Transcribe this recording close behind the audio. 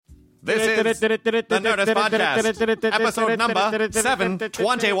This is the Nerdist Podcast, episode number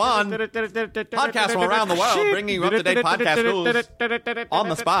 721. Podcast from around the world, bringing you up-to-date podcast news on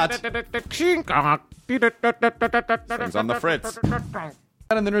the spot. Things on the fritz.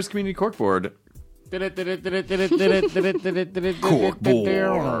 And the Nerdist Community Corkboard.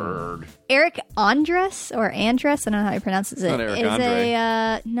 Corkboard. Eric Andres, or Andres, I don't know how he pronounces it. Not Eric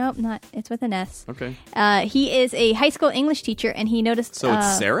Andre. Nope, not. It's with an S. Okay. He is a high school English teacher, and he noticed. So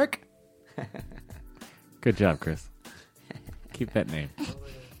it's Sarek? Good job, Chris. Keep that name.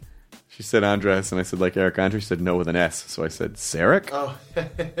 She said Andres, and I said, like Eric Andre. She said no with an S. So I said Sarek? Oh.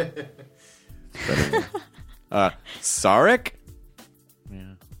 Sarek?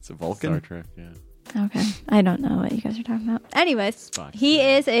 Yeah. It's a Vulcan? Star Trek, yeah. Okay. I don't know what you guys are talking about. Anyways, Spock. he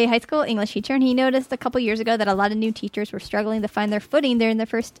is a high school English teacher, and he noticed a couple years ago that a lot of new teachers were struggling to find their footing during their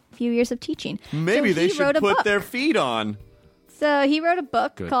first few years of teaching. Maybe So they he wrote should a put book. their feet on. So he wrote a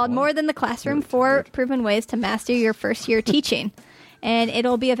book Good called point. More Than the Classroom, 4 Proven Ways to Master Your First Year Teaching. And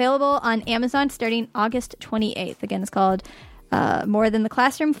it'll be available on Amazon starting August 28th. Again, it's called More Than the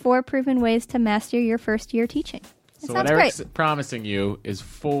Classroom, 4 Proven Ways to Master Your First Year Teaching. It So what sounds Eric's great. promising you is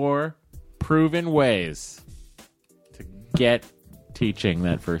 4 proven ways to get teaching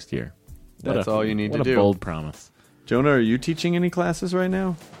that first year. That's all you need to What do. a bold promise. Jonah, are you teaching any classes right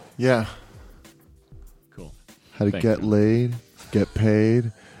now? Yeah. Cool. How to Thanks, get John. laid, get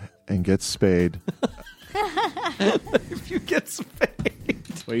paid, and get spayed. If you get spayed.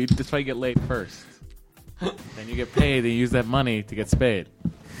 Well, that's why you get laid first. Then you get paid, and you use that money to get spayed.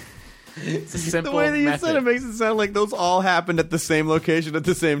 It's a simple The way that you method. said it makes it sound like those all happened at the same location at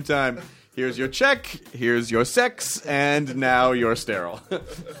the same time. Here's your check, here's your sex, and now you're sterile.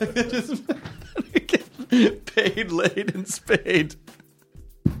 Just get paid, laid, and spayed.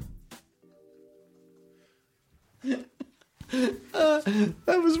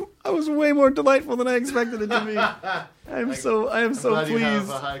 That was way more delightful than I expected it to be. I am so Glad you have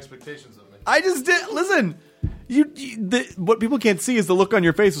pleased. high expectations of me. I just did. Listen, what people can't see is the look on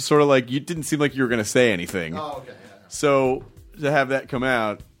your face was sort of like you didn't seem like you were going to say anything. Oh, okay. Yeah. So to have that come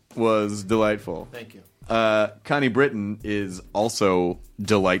out was delightful. Thank you. Connie Britton is also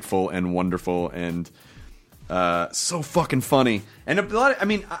delightful and wonderful and so fucking funny. And a lot. I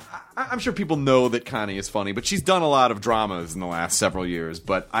mean, I'm sure people know that Connie is funny, but she's done a lot of dramas in the last several years.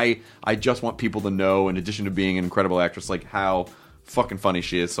 But I just want people to know, in addition to being an incredible actress, like how fucking funny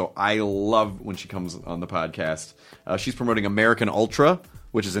she is. So I love when she comes on the podcast. She's promoting American Ultra,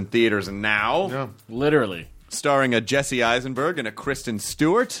 which is in theaters now. Yeah. Literally. Starring a Jesse Eisenberg and a Kristen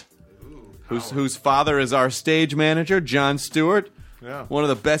Stewart, whose father is our stage manager, Jon Stewart. Yeah. One of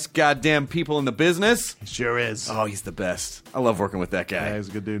the best goddamn people in the business. Sure is. Oh, he's the best. I love working with that guy. Yeah, he's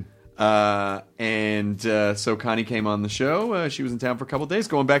a good dude. So Connie came on the show. She was in town for a couple days,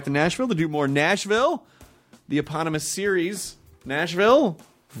 going back to Nashville to do more Nashville, the eponymous series. Nashville?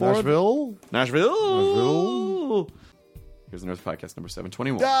 Nashville. Here's the Nerdist Podcast number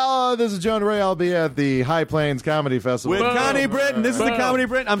 721. Oh, this is Jonah Ray. I'll be at the High Plains Comedy Festival. With Connie Britton. This is the Boom. Comedy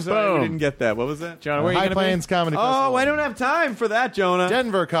Britton. I'm sorry, we Boom. didn't get that. What was that? John, where are you High going to Plains Comedy Festival. Oh, I don't have time for that, Jonah.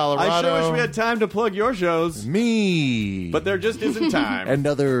 Denver, Colorado. I sure wish we had time to plug your shows, Me. but there just isn't time. and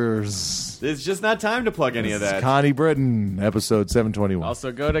others. There's just not time to plug any of This is that. Connie Britton, episode 721.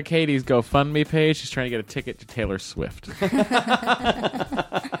 Also, go to Katie's GoFundMe page. She's trying to get a ticket to Taylor Swift. If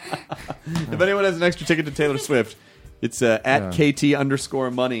anyone has an extra ticket to Taylor Swift, it's at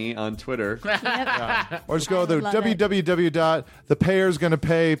KT_money on Twitter. Or just go to Love it.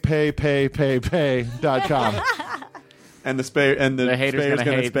 www.thepayersgonnapay.com. And the haters spayer's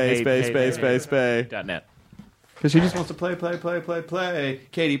gonna hate, spay. .net. Because she just wants to play.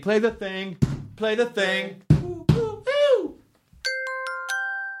 Katie, play the thing. Play the thing. Ooh, ooh, ooh.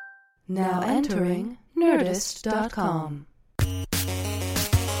 Now entering Nerdist.com.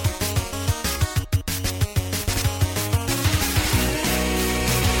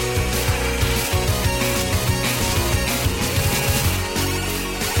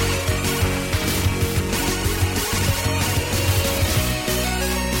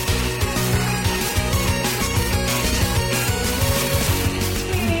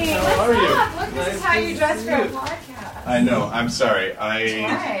 How are you? Look, this is how you dress for a podcast. I know. I'm sorry.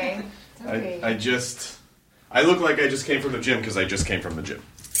 Why? I look like I just came from the gym because I just came from the gym.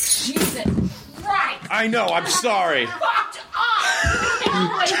 Jesus Christ! I know. I'm sorry. Fucked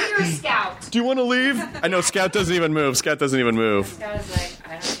up! Like you're a scout. Do you want to leave? I know Scout doesn't even move. Scout is like, I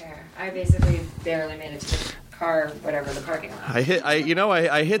don't care. I basically barely made it to the car, whatever, the parking lot. I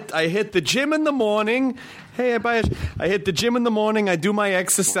hit the gym in the morning, Hey, I hit the gym in the morning. I do my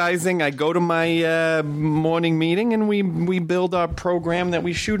exercising. I go to my morning meeting, and we build our program that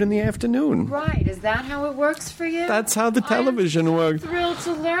we shoot in the afternoon. Right. Is that how it works for you? That's how the television works. Thrilled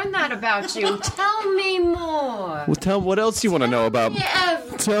to learn that about you. Tell me more. Well, what else you want to know about?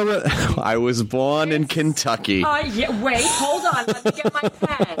 Tell me. I was born in Kentucky. Yeah, wait, hold on. Let me get my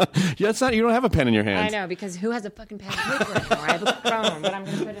pen. Yeah, it's not. You don't have a pen in your hand. I know, because who has a fucking pen and paper anymore? I have a phone, but I'm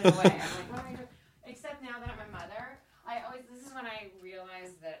going to put it away. I'm like, what am I doing? Except now that I'm a mother, this is when I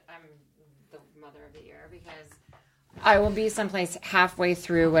realize that I'm the mother of the year, because I will be someplace halfway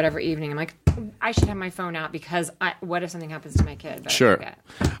through whatever evening. I'm like, I should have my phone out, because what if something happens to my kid? But Sure.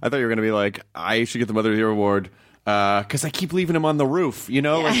 I thought you were going to be like, I should get the Mother of the Year award. Because I keep leaving him on the roof,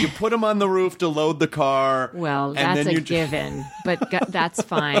 like you put him on the roof to load the car. Well, that's a given, but that's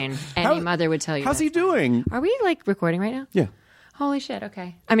fine. Any mother would tell you. How's he doing? Are we recording right now? Yeah. Holy shit,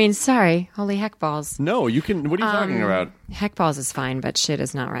 okay. I mean, sorry. Holy heck balls. No, you can. What are you talking about? Heck balls is fine, but shit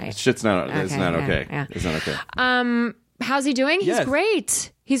is not right. Shit's not. It's not okay. Yeah. It's not okay. How's he doing? Yes. He's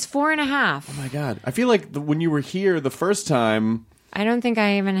great. He's 4.5. Oh my god. I feel like when you were here the first time. I don't think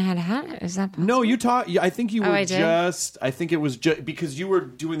I even had it. Is that possible? No, you taught. I think you were I did? I think it was just because you were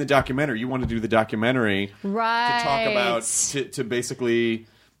doing the documentary. You wanted to do the documentary, right? To talk about to basically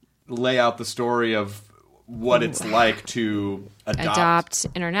lay out the story of what it's like to adopt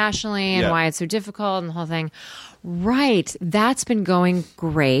internationally and why it's so difficult and the whole thing. Right. That's been going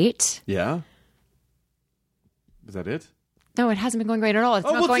great. Yeah. Is that it? No, it hasn't been going great at all. It's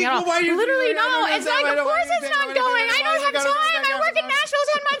not going at all. Literally, no. It's like, of course it's not going. I don't have time. I work in Nashville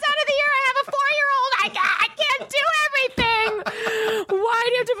 10 months out of the year. I have a 4-year-old. I can't do everything. Why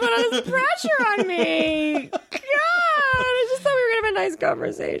do you have to put all this pressure on me? God, I just thought we were going to have a nice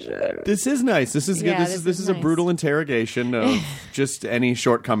conversation. This is nice. This is good. Yeah, this is nice. a brutal interrogation of just any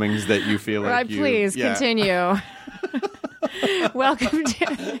shortcomings that you feel like you... Please, continue. Welcome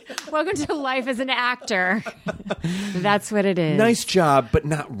to life as an actor. That's what it is. Nice job, but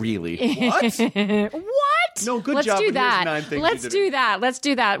not really. What? What? No, good Let's job. Do but here's that. 9 things Let's you do didn't. that. Let's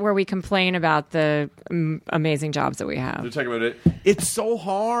do that where we complain about the amazing jobs that we have. We're talking about it. It's so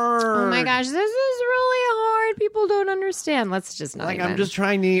hard. Oh my gosh, this is really hard. People don't understand. Let's just not. I'm just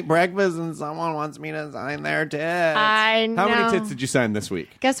trying to eat breakfast and someone wants me to sign their tits. I know. How many tits did you sign this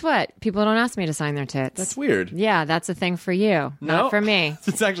week? Guess what? People don't ask me to sign their tits. That's weird. Yeah, that's a thing for you, not for me.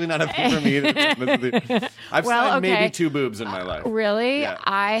 It's actually not a thing for me either. I've signed maybe 2 boobs in my life. Really? Yeah.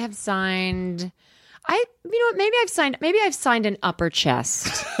 I have signed. Maybe I've signed an upper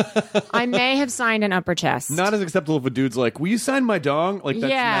chest. I may have signed an upper chest. Not as acceptable if a dude's like, "Will you sign my dong?" Like,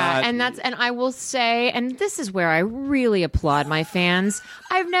 that's not. and I will say, and this is where I really applaud my fans.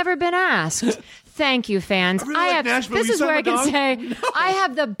 I've never been asked. Thank you, fans. really like Nashville. This You is sign where my I can dong? say No. I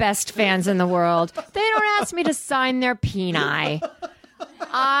have the best fans in the world. They don't ask me to sign their peni.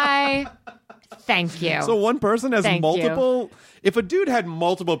 Thank you. So one person has Thank multiple. If a dude had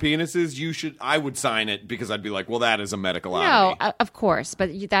multiple penises, I would sign it because I'd be like, well, that is a medical No, oddity. of course,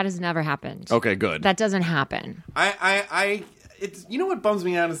 but that has never happened. Okay, good. That doesn't happen. It's you know what bums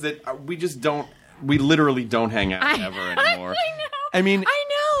me out is that we literally don't hang out ever anymore. I mean, I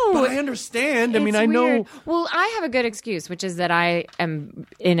know. But I understand. It's I know. weird. Well, I have a good excuse, which is that I am,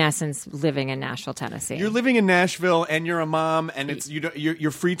 in essence, living in Nashville, Tennessee. You're living in Nashville, and you're a mom, and it's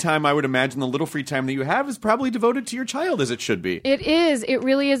your free time. I would imagine the little free time that you have is probably devoted to your child, as it should be. It is. It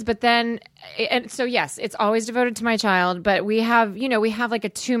really is. But then, and so yes, it's always devoted to my child. But we have like a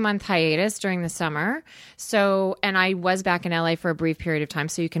 2-month hiatus during the summer. So, and I was back in LA for a brief period of time.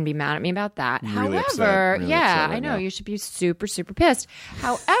 So you can be mad at me about that. Really upset. However, Really yeah, upset right I know now. you should be super, super pissed.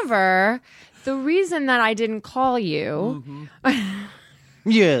 However, the reason that I didn't call you.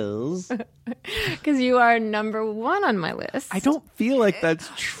 Yes. Because you are number 1 on my list. I don't feel like that's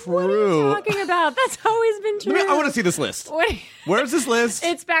true. What are you talking about? That's always been true. I want to see this list. Wait. Where's this list?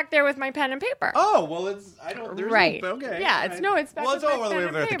 It's back there with my pen and paper. Oh, well, there's right. Okay. Yeah, Right. it's back Well, with it's all my the way pen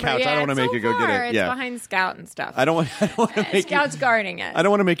over there and at the paper. couch. I don't want to make you go get it. It's Yeah. behind Scout and stuff. I don't want to make Scout's guarding it. I don't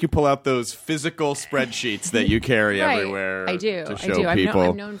want to make you pull out those physical spreadsheets that you carry Right. everywhere. I do. To show I'm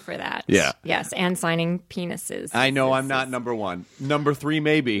people. known for that. Yeah. Yes, and signing penises. I know I'm not number 1. Number 3,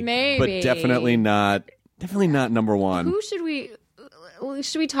 maybe. Maybe. But definitely not. Definitely not number 1. Who should we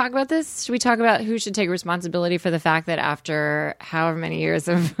talk about this? Should we talk about who should take responsibility for the fact that after however many years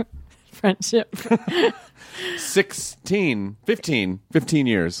of friendship 15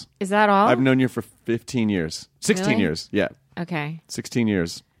 years. Is that all? I've known you for 15 years. 16 Really? years. Yeah. Okay. 16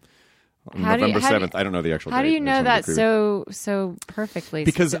 years. November 7th. I don't know the actual date. How do you I just know wanted that to be clear. so perfectly?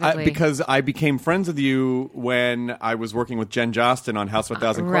 Because specifically? I became friends with you when I was working with Jen Jostin on House of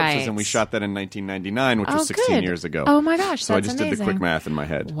 1,000 Corpses, Right. and we shot that in 1999, which was 16 good. years ago. Oh my gosh, So I that's just did the amazing. quick math in my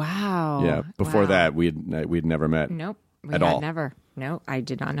head. Wow. Yeah. Before Wow. that, we'd never met. Nope. We At had all. Never. No, I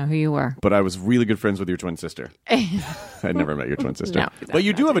did not know who you were. But I was really good friends with your twin sister. I'd never met your twin sister. No, but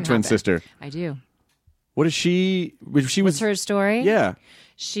you do have a didn't twin happen. sister. I do. What is she? She was What's her story? Yeah.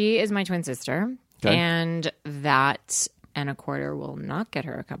 She is my twin sister, Okay. and that and a quarter will not get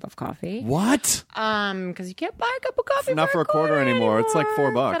her a cup of coffee. What? Because you can't buy a cup of coffee Not for a quarter quarter anymore. It's like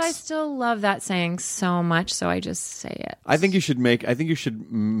 $4. But I still love that saying so much, so I just say it. I think you should make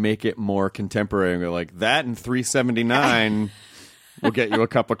it more contemporary. Like that and $3.79 will get you a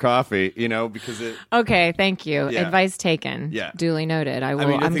cup of coffee. You know, because it. Okay, thank you. Yeah. Advice taken. Yeah. Duly noted. I will. I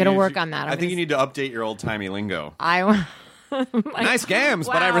mean, I I'm think going to you work should- on that. I think you need to update your old timey lingo. I. Nice gams,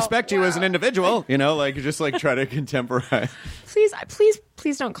 but I wow, respect you as an wow. individual. You know, like just like try to contemporize.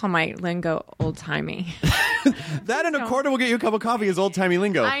 Please don't call my lingo old timey. That and a quarter will get you a cup of coffee is old timey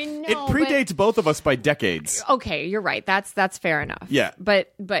lingo. I know, It predates both of us by decades. Okay, you're right. That's fair enough. Yeah.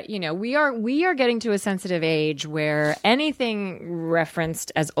 But you know, we are getting to a sensitive age where anything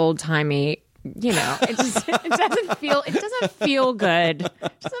referenced as old timey, you know, it doesn't feel good.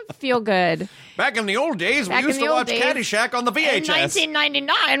 It doesn't feel good. Back in the old days, Back we used in to the watch old days, Caddyshack on the In VHS.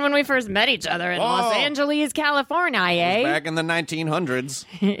 1999, when we first met each other in Los Angeles, California, eh? Back in the 1900s.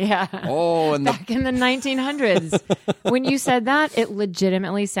 Yeah. Oh, and the Back in the 1900s. When you said that, it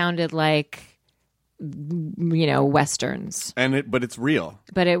legitimately sounded like, you know, westerns. but it's real.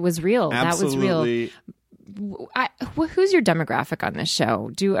 But it was real. Absolutely. That was real. Who's your demographic on this show?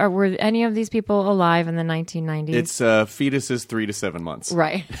 Were any of these people alive in the 1990s? It's fetuses 3 to 7 months.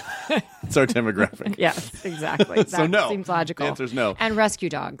 Right. It's our demographic. Yes, exactly. So That no. seems logical. The answer's no. And rescue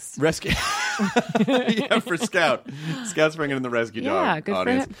dogs. Rescue. Yeah, for Scout. Scout's bringing in the rescue Yeah, dog good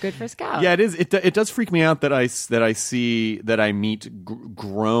audience. for him. Good for Scout. Yeah, it is. It does freak me out that I meet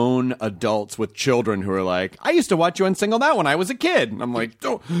grown adults with children who are like, I used to watch you on Single Out when I was a kid. And I'm like,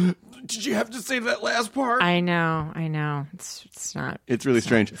 oh, did you have to say that last part? I know. It's not. It's really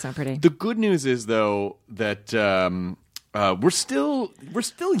strange. It's not pretty. The good news is though that we're still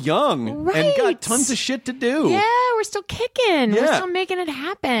young and Right. got tons of shit to do. Yeah, we're still kicking. Yeah. We're still making it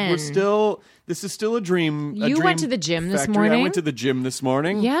happen. This is still a dream. You went to the gym this factory. morning? I went to the gym this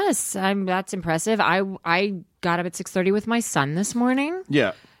morning. Yes, that's impressive. I got up at 6:30 with my son this morning.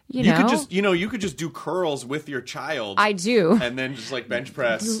 Yeah. You could know? you could just do curls with your child. I do. And then just like bench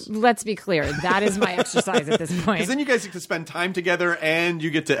press. Let's be clear. That is my exercise at this point. Because then you guys get to spend time together and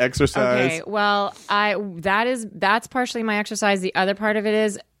you get to exercise. Okay. Well, that's partially my exercise. The other part of it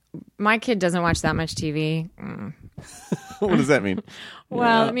is my kid doesn't watch that much TV. What does that mean?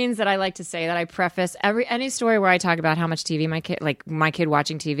 Well, it means that I like to say that I preface any story where I talk about how much TV my kid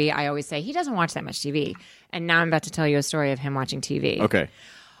watching TV. I always say he doesn't watch that much TV. And now I'm about to tell you a story of him watching TV. Okay.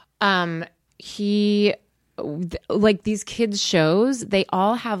 He like these kids shows, they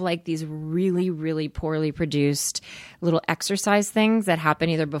all have like these really, really poorly produced little exercise things that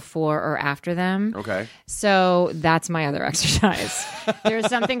happen either before or after them. Okay. So that's my other exercise. There's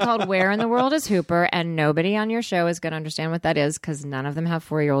something called Where in the World is Hooper, and nobody on your show is going to understand what that is because none of them have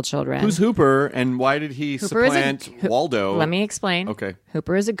 4-year-old children. Who's Hooper and why did he Hooper is supplant Waldo? Let me explain. Okay.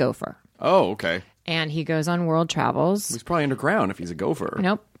 Hooper is a gopher, Oh, okay. and he goes on world travels. He's probably underground if he's a gopher.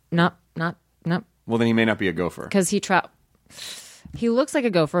 Nope. Well, then he may not be a gopher. Because he looks like a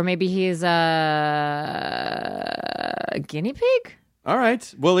gopher. Maybe he's a guinea pig. All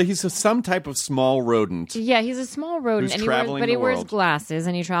right. Well, he's some type of small rodent. Yeah, he's a small rodent, Who's and traveling he the wears world. glasses,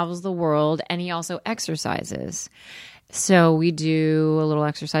 and he travels the world, and he also exercises. So we do a little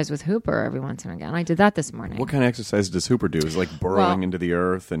exercise with Hooper every once and again. I did that this morning. What kind of exercise does Hooper do? Is it like burrowing into the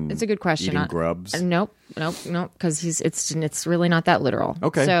earth and It's a good question. eating grubs? Nope, because it's really not that literal.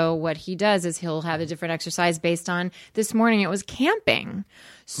 Okay. So what he does is he'll have a different exercise based on. This morning it was camping.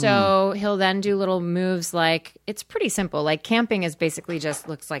 So he'll then do little moves like it's pretty simple. Like camping is basically just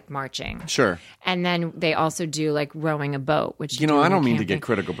looks like marching. Sure. And then they also do like rowing a boat, which You know, do I when don't you're mean to get camping.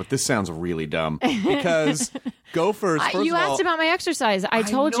 critical, but this sounds really dumb because gophers. First You of all, asked about my exercise. I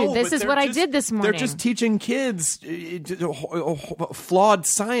told know, you this but is they're what I just- did this morning. They're just teaching kids flawed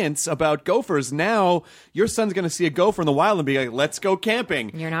science about gophers. Now your son's going to see a gopher in the wild and be like, let's go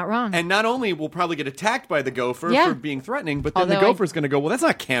camping. You're not wrong. And not only will probably get attacked by the gopher Yeah. for being threatening, but then the Although gopher's going to go, well, that's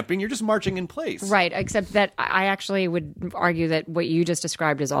not camping. You're just marching in place. Right, except that I actually would argue that what you just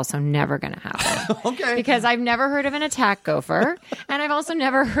described is also never going to happen. Okay. Because I've never heard of an attack gopher, and I've also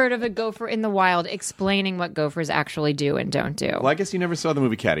never heard of a gopher in the wild explaining what gophers actually do and don't do. Well, I guess you never saw the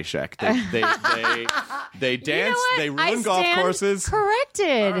movie Caddyshack. They dance, You know what? they I ruin golf stand courses.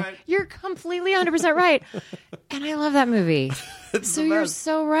 Corrected. All right. You're completely 100% right. And I love that movie. So you're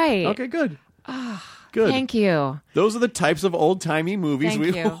so right. Okay, good. Good. Thank you. Those are the types of old-timey movies Thank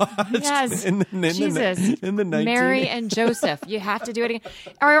we've you. watched Yes. in the Jesus. in the 19... Mary and Joseph. You have to do it again.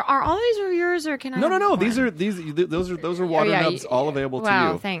 Are all these yours, or can I? No. have one? Those are water nubs all available to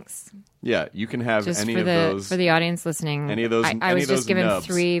Wow, you. thanks. Yeah, you can have Just any for of the those. for the audience listening. Any of those- I any was of those just given nubs.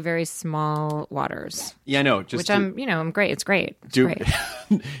 3 very small waters, Yeah, no, just which I'm great. It's great. It's do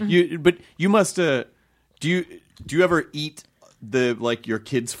great. but you must do you ever eat your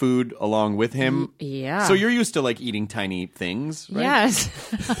kid's food along with him? Yeah. So you're used to eating tiny things, right? Yes.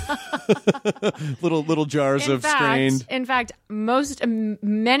 Little jars of strained. In fact,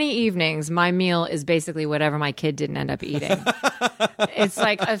 many evenings, my meal is basically whatever my kid didn't end up eating. It's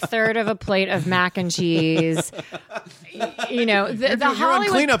like a third of a plate of mac and cheese. You know, the on Hollywood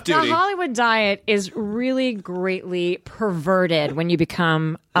cleanup duty. The Hollywood diet is really greatly perverted when you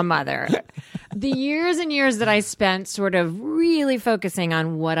become a mother. The years and years that I spent sort of really focusing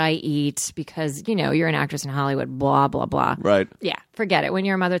on what I eat because, you're an actress in Hollywood, blah, blah, blah. Right. Yeah, forget it. When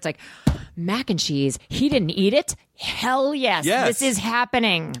you're a mother, it's like, mac and cheese, he didn't eat it? Hell yes. Yes. This is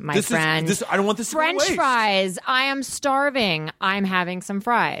happening, my friend. I don't want this to go to French waste. fries. I am starving. I'm having some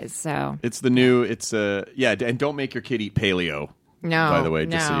fries. So It's the new. And don't make your kid eat paleo. no. By the way,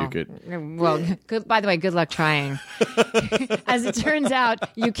 just so you could. Well, good. By the way, good luck trying. As it turns out,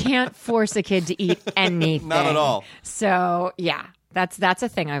 you can't force a kid to eat anything. Not at all. So yeah, that's a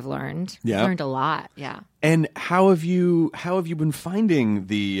thing I've learned. Yeah. Learned a lot. Yeah. And how have you been finding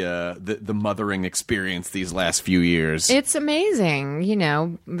the mothering experience these last few years? It's amazing,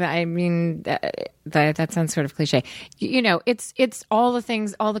 I mean, that sounds sort of cliche. It's all the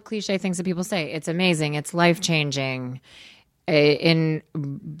things, all the cliche things that people say. It's amazing. It's life changing in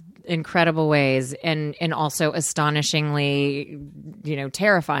incredible ways, and also astonishingly,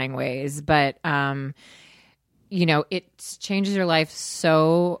 terrifying ways. But it changes your life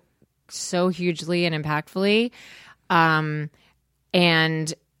so hugely and impactfully.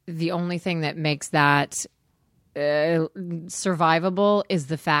 And the only thing that makes that survivable is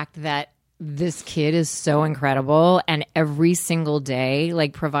the fact that this kid is so incredible, and every single day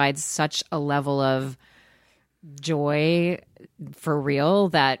provides such a level of joy for real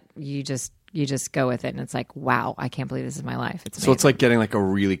that you just go with it, and it's like, wow, I can't believe this is my life. It's amazing. So it's like getting a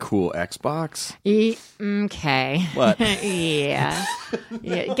really cool Xbox. Okay. What? Yeah.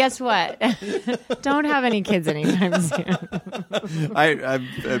 Guess what? Don't have any kids anytime soon.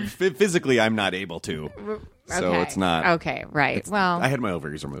 Physically, I'm not able to. So Okay. it's not. Okay, right. Well, I had my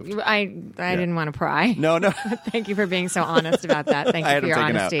ovaries removed. I didn't want to pry. No. Thank you for being so honest about that. Thank I you had for your them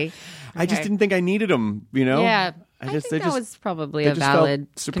taken out. honesty. I just Okay. didn't think I needed them. Yeah. I think they that was probably they a just felt valid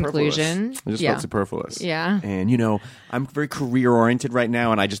superfluous. conclusion. It just Yeah. felt superfluous. Yeah. And I'm very career oriented right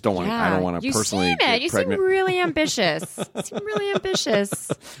now, and I just don't want. I don't want to You personally seem get it. You pregnant. seem really ambitious. You seem really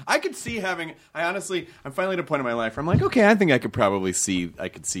ambitious. I could see having. I'm finally at a point in my life where I'm like, okay, I think I could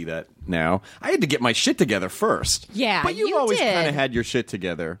see that now. I had to get my shit together first. Yeah, but you've you always did. kind of had your shit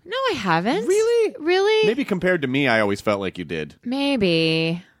together. No, I haven't. Really? Really? Maybe compared to me, I always felt like you did.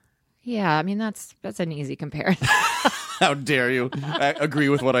 Maybe. Yeah, I mean that's an easy comparison. How dare you? I agree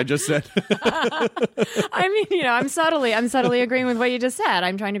with what I just said. I mean, I'm subtly agreeing with what you just said.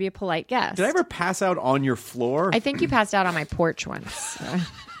 I'm trying to be a polite guest. Did I ever pass out on your floor? I think you passed out on my porch once.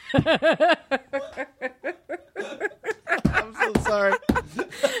 I'm so sorry.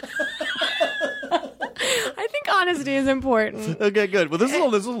 I think honesty is important. Okay, good. Well, this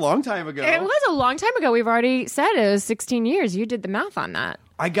was a long time ago. It was a long time ago. We've already said it was 16 years. You did the math on that.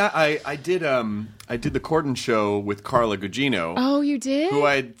 I did the Corden show with Carla Gugino. Oh, you did? Who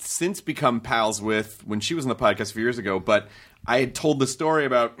I had since become pals with when she was on the podcast a few years ago, but I had told the story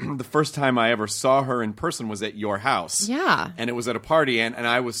about the first time I ever saw her in person was at your house. Yeah. And it was at a party, and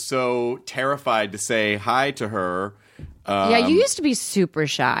I was so terrified to say hi to her. Yeah, you used to be super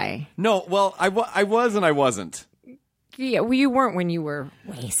shy. No, well, I was and I wasn't. Yeah, well, you weren't when you were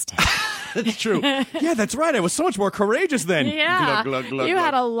wasted. That's true. Yeah, that's right. I was so much more courageous then. Yeah, Glug, glug, glug, you glug.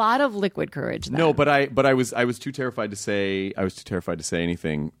 had a lot of liquid courage then. No, but I was too terrified to say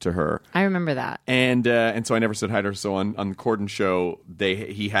anything to her. I remember that. And so I never said hi to her. So on the Corden show,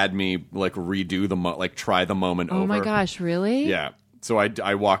 he had me like redo try the moment over. Oh my gosh, really? Yeah. So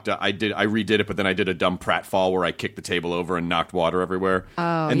I walked up, I redid it, but then I did a dumb pratfall where I kicked the table over and knocked water everywhere.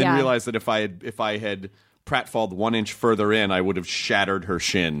 Oh, and then yeah. realized that if I had pratfalled 1 inch further in, I would have shattered her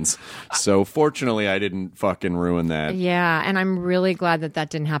shins. So fortunately, I didn't fucking ruin that. Yeah, and I'm really glad that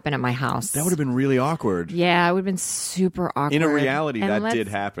didn't happen at my house. That would have been really awkward. Yeah, it would have been super awkward. In a reality, And that let's- did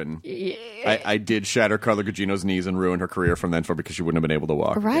happen. I did shatter Carla Gugino's knees and ruin her career from then forth because she wouldn't have been able to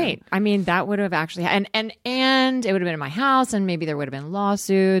walk. Right. again. I mean, that would have actually and it would have been in my house, and maybe there would have been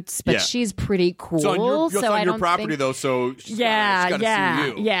lawsuits. But Yeah. she's pretty cool. It's on your, so I don't property think, though, so she's Yeah, gotta yeah, sue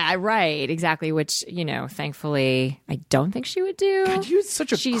you. yeah. Right. Exactly. Which thankfully, I don't think she would do. God, you had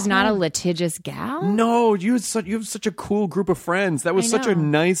such a She's cool- not a litigious gal. No, you have such a cool group of friends. That was I such a know.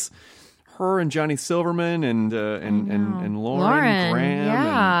 nice. Her and Johnny Silverman and Lauren Graham.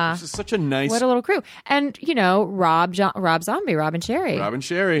 yeah. And it's just such a nice. What a little crew. And Rob Zombie, Rob and Cherry. Robin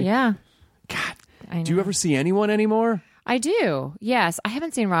Sherry. Yeah. God, I do you know. ever see anyone anymore? I do. Yes, I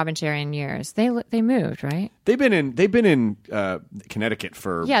haven't seen Rob and Cherry in years. They moved, right? They've been in Connecticut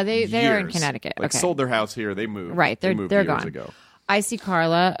for Yeah, they are in years. Connecticut. Like Okay. sold their house here. They moved. Right, They they're moved years gone. ago. I see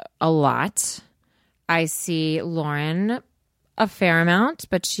Carla a lot. I see Lauren a fair amount,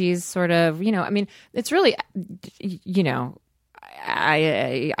 but she's sort of, I mean, it's really,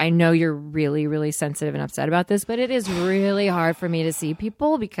 I know you're really, really sensitive and upset about this, but it is really hard for me to see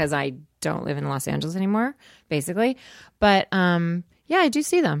people because I don't live in Los Angeles anymore, basically. But yeah, I do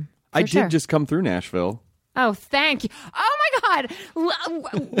see them. I for sure. did just come through Nashville. Oh, thank you. Oh my God.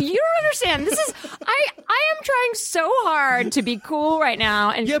 You don't understand. This is I am trying so hard to be cool right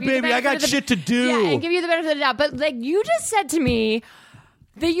now and Yeah, give you the baby, I benefit got of the- shit to do. Yeah, and give you the benefit of the doubt. But like you just said to me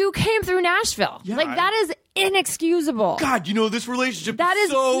that you came through Nashville. Yeah, like that is inexcusable. God, this relationship That is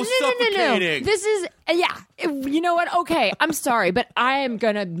so no. suffocating. This is you know what? Okay, I'm sorry, but I am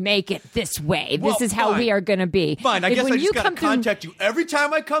gonna make it this way. Well, this is how fine. we are gonna be. Fine, I Like, guess when I you just gotta come through- contact you every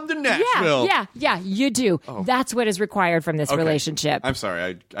time I come to Nashville. Yeah, you do. That's what is required from this Okay. relationship. I'm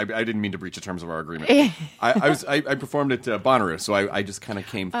sorry. I didn't mean to breach the terms of our agreement. I performed at Bonnaroo, so I just kind of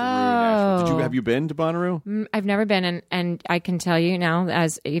came through Nashville. Have you been to Bonnaroo? I've never been, and I can tell you now,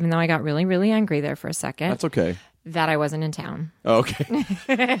 as even though I got really, really angry there for a second, That's okay. that I wasn't in town. Oh, okay.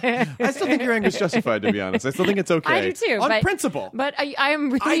 I still think your anger is justified, to be honest. I still think it's okay. I do too. On but, principle. But I am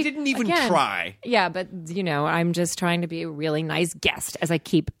really. I didn't even try. Yeah, but I'm just trying to be a really nice guest, as I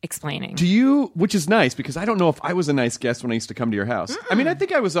keep explaining. Which is nice, because I don't know if I was a nice guest when I used to come to your house. I mean, I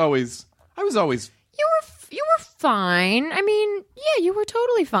think I was always. You were fine. I mean, yeah, you were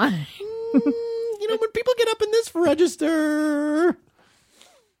totally fine. When people get up in this register.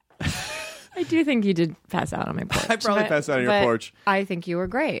 I do think you did pass out on my porch. I probably passed out on your but porch. I think you were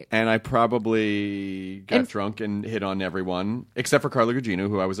great. And I probably got drunk and hit on everyone, except for Carla Gugino,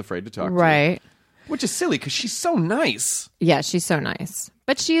 who I was afraid to talk to. Right. Which is silly, because she's so nice. Yeah, she's so nice.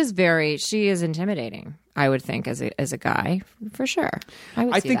 But she is intimidating, I would think, as a guy, for sure.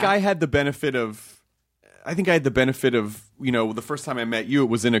 I think I had the benefit of, the first time I met you, it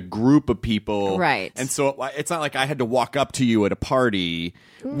was in a group of people. Right. And so it's not like I had to walk up to you at a party.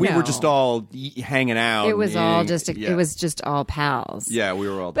 We were just all hanging out. It was and all eating. it was just all pals. Yeah, we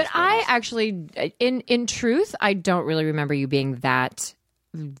were all But just I buddies. actually, in truth, I don't really remember you being that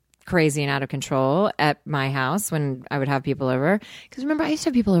crazy and out of control at my house when I would have people over. Because remember, I used to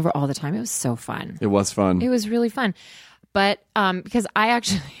have people over all the time. It was so fun. It was fun. It was really fun. But because I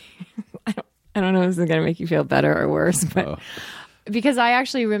actually, I don't know if this is going to make you feel better or worse, but because I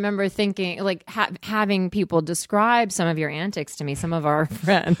actually remember thinking, like having people describe some of your antics to me, some of our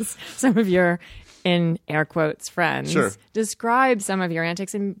friends, some of your, in air quotes, friends, Sure. describe some of your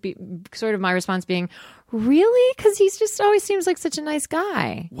antics, and sort of my response being, really? Because he's just always seems like such a nice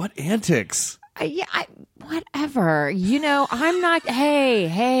guy. What antics? Whatever. I'm not.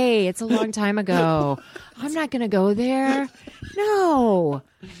 Hey, it's a long time ago. I'm not going to go there. No.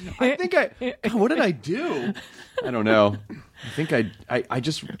 I think God, what did I do? I don't know. I think I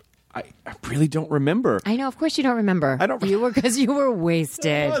really don't remember. I know. Of course, you don't remember. I don't. Because you were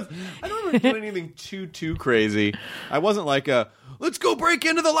wasted. I don't remember doing anything too crazy. I wasn't like let's go break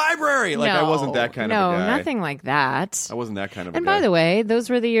into the library. Like I wasn't that kind of a guy. No, nothing like that. I wasn't that kind of a And guy. by the way, those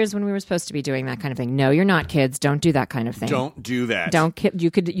were the years when we were supposed to be doing that kind of thing. No, you're not, kids. Don't do that kind of thing. Don't do that. Don't. You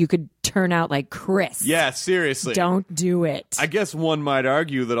could turn out like Chris. Yeah, seriously. Don't do it. I guess one might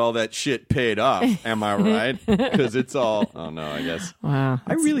argue that all that shit paid off. Am I right? Because it's all. Oh no, I guess. Wow.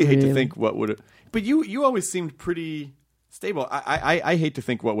 I really hate to think what would. But you always seemed pretty stable. I hate to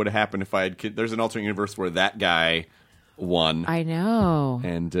think what would have happened if I had. There's an alternate universe where that guy won. I know.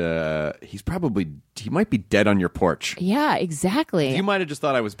 And he might be dead on your porch. Yeah, exactly. You might have just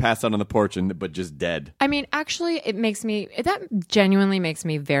thought I was passed out on the porch, but just dead. I mean, actually, that genuinely makes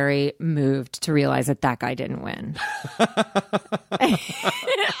me very moved to realize that guy didn't win.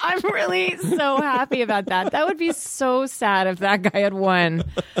 I'm really so happy about that. That would be so sad if that guy had won.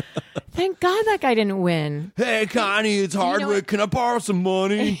 Thank God that guy didn't win. Hey, Connie, it's Hardwick. Can I borrow some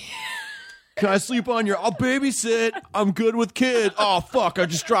money? Can I sleep on your... I'll babysit. I'm good with kids. Oh, fuck. I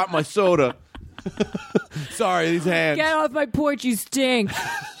just dropped my soda. Sorry, these hands. Get off my porch, you stink.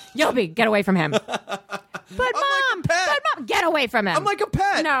 Yobi, get away from him. But Mom, get away from him. I'm like a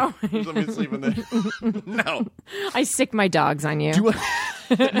pet. No. Let me sleep in there. No. I sick my dogs on you.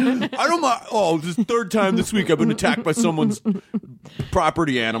 I don't mind. Oh, this is the third time this week I've been attacked by someone's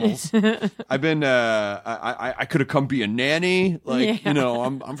property animals. I've been. I could have come be a nanny. Like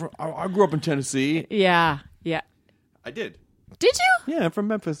I grew up in Tennessee. Yeah. I did. Did you? Yeah, I'm from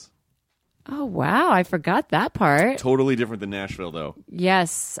Memphis. Oh wow, I forgot that part. Totally different than Nashville, though.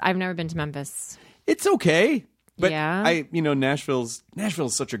 Yes, I've never been to Memphis. It's okay, but yeah. Nashville's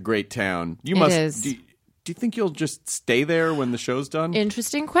such a great town. It is. Do you think you'll just stay there when the show's done?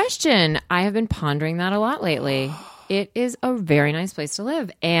 Interesting question. I have been pondering that a lot lately. It is a very nice place to live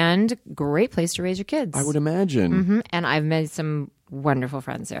and great place to raise your kids. I would imagine. Mm-hmm. And I've made some wonderful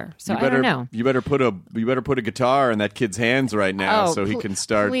friends there. So I don't know. You better put a guitar in that kid's hands right now so he can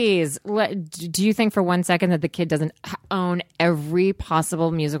start. Please, do you think for 1 second that the kid doesn't own every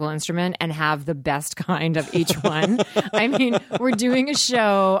possible musical instrument and have the best kind of each one? I mean, we're doing a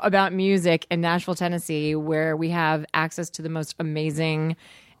show about music in Nashville, Tennessee, where we have access to the most amazing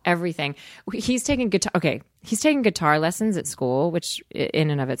everything. He's taking guitar. Okay, he's taking guitar lessons at school, which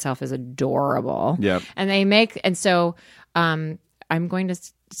in and of itself is adorable. Yeah, and so. I'm going to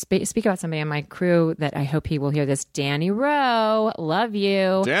speak about somebody on my crew that I hope he will hear this. Danny Rowe, love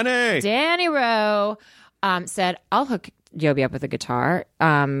you. Danny Rowe said, I'll hook Yobi up with a guitar.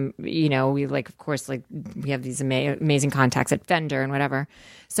 We of course, we have these amazing contacts at Fender and whatever.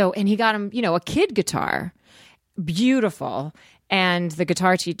 So, and he got him, a kid guitar. Beautiful. And the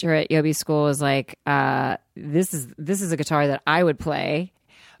guitar teacher at Yobi's school is like, this is a guitar that I would play.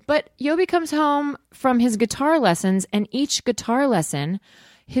 But Yobi comes home from his guitar lessons, and each guitar lesson,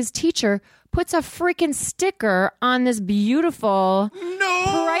 his teacher puts a freaking sticker on this beautiful,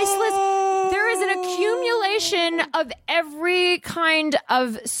 priceless. There is an accumulation of every kind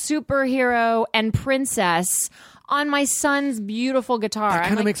of superhero and princess on my son's beautiful guitar. That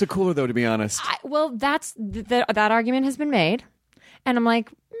kind of makes it cooler, though, to be honest. That argument has been made, and I'm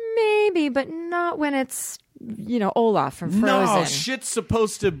like, maybe, but not when it's Olaf from Frozen. No, shit's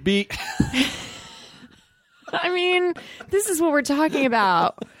supposed to be. I mean, this is what we're talking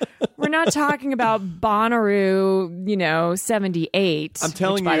about. We're not talking about Bonnaroo, 78. I'm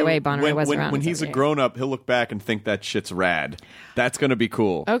telling by the way, Bonnaroo was around. When he's a grown up, he'll look back and think that shit's rad. That's going to be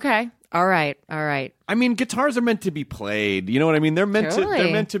cool. Okay. All right. I mean, guitars are meant to be played. You know what I mean? They're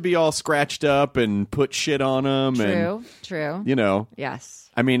meant to be all scratched up and put shit on them. True. Yes.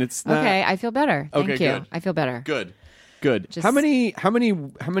 I mean, it's not... Okay, I feel better. Thank you. Good. I feel better. Good. How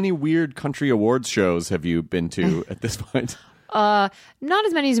many weird country awards shows have you been to at this point? Not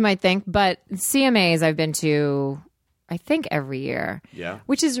as many as you might think, but CMAs I've been to, I think, every year. Yeah.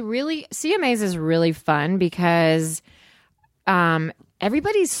 CMAs is really fun because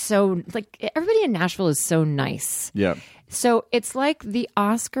everybody in Nashville is so nice. Yeah. So it's like the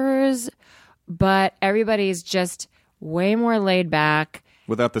Oscars, but everybody's just way more laid back.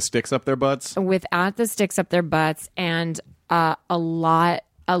 Without the sticks up their butts? And a lot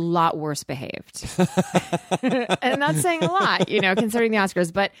worse behaved. And that's saying a lot, considering the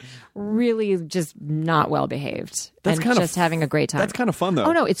Oscars, but really just not well behaved. That's and kind just having a great time. That's kind of fun, though.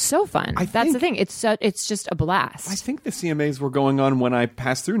 Oh, no, it's so fun. That's the thing. It's just a blast. I think the CMAs were going on when I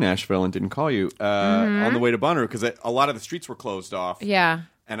passed through Nashville and didn't call you on the way to Bonnaroo because a lot of the streets were closed off. Yeah.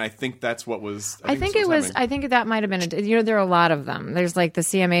 And I think that's what was. I think that might have been. There are a lot of them. There's like the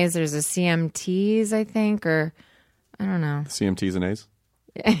CMAs. There's the CMTs, I think, or I don't know. CMTs and A's.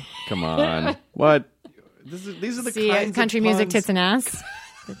 Come on, what? These are the kinds country of music puns. tits and ass.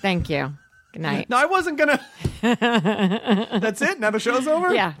 Thank you. Good night. No, I wasn't gonna. That's it. Now the show's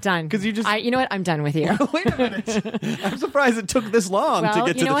over. Yeah, done. Because you just. you know what? I'm done with you. Wait a minute. I'm surprised it took this long to Well,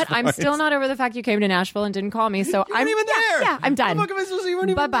 get to you know this what? I'm point. still not over the fact you came to Nashville and didn't call me. So You I'm weren't even there. Yeah, I'm done. How the fuck am I supposed to? You weren't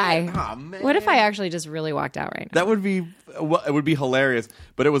even Bye-bye. there? Oh, man. What if I actually just really walked out right now? That would be. Well, it would be hilarious.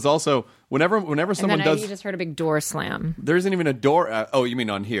 But it was also whenever And someone then does. you just heard a big door slam. There isn't even a door. Oh, you mean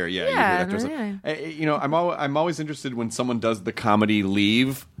on here? Yeah. Yeah, you hear that door yeah. slam. You know, I'm always interested when someone does the comedy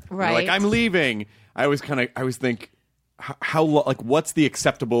leave. Right. Like I'm leaving. I always think. Like what's the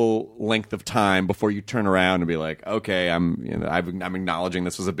acceptable length of time before you turn around and be like, okay, I'm acknowledging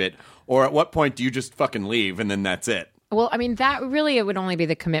this was a bit, or at what point do you just fucking leave and then that's it? Well, I mean, that really, it would only be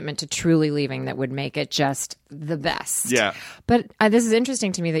the commitment to truly leaving that would make it just the best. Yeah. But this is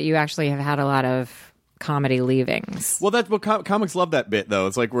interesting to me that you actually have had a lot of comedy leavings. Well, that's what comics love that bit though.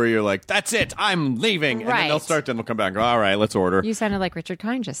 It's like where you're like, that's it, I'm leaving, and then they'll Right. start and they'll come back and go, all right, let's order. You sounded like Richard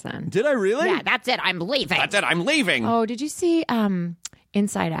Kind just then. Did I really? Yeah, that's it. I'm leaving. That's it, I'm leaving. Oh, did you see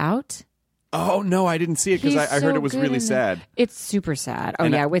Inside Out? Oh no, I didn't see it because He's I heard so it was good really in it. sad. It's super sad. Oh,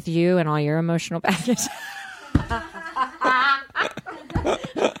 And yeah, with you and all your emotional baggage.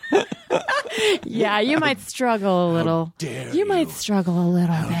 Yeah, you might struggle a little. You might struggle a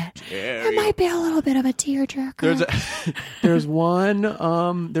little bit. It might be a little bit of a tearjerker. There's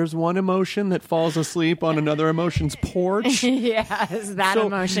one emotion that falls asleep on another emotion's porch. Yes, that So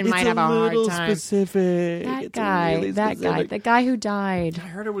emotion it's might have a hard little time. Specific. That It's guy, really specific. the guy who died. I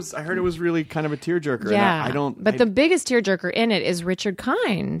heard it was really kind of a tearjerker. Yeah, and I don't. But the biggest tearjerker in it is Richard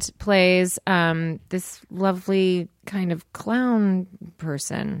Kind plays this lovely kind of clown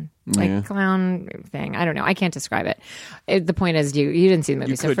person, like clown thing. I don't know. I can't describe it. The point is, you didn't see the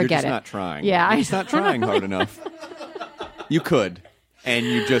movie, you so could. forget You're just it. not trying. Yeah, you're just not trying hard enough. You could, and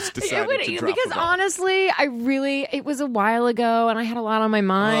you just decided to drop because the ball. honestly, it was a while ago, and I had a lot on my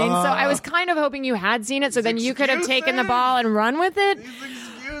mind. So I was kind of hoping you had seen it, so then you could have taken the ball and run with it.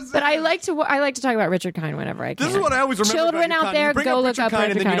 But I like to talk about Richard Kind whenever I can. This is what I always remember. Children about you, out Connie. there, you bring go up look Richard up Kind,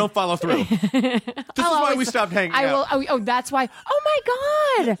 Richard and then Kind. you don't follow through. This is why we stopped hanging out. Oh, that's why. Oh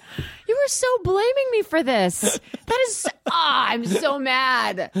my God, you were so blaming me for this. That is. I'm so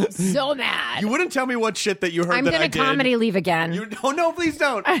mad. So mad. You wouldn't tell me what shit that you heard I'm that gonna I did. comedy leave again. Oh no, please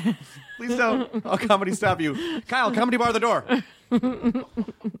don't. Please don't. I'll comedy stop you. Kyle, comedy bar the door.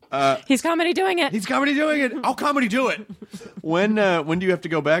 He's comedy doing it. He's comedy doing it. I'll comedy do it. When do you have to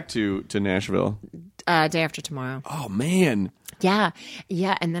go back to Nashville? Day after tomorrow. Oh man. Yeah.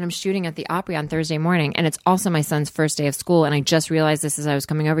 And then I'm shooting at the Opry on Thursday morning. And it's also my son's first day of school. And I just realized this as I was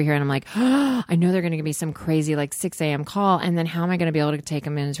coming over here. And I'm like, oh, I know they're going to give me some crazy like 6 a.m. call. And then how am I going to be able to take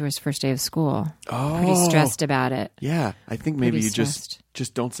him into his first day of school? Oh. Pretty stressed about it. Yeah, I think maybe Pretty you stressed.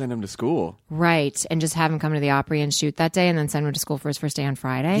 just don't send him to school. Right. And just have him come to the Opry and shoot that day and then send him to school for his first day on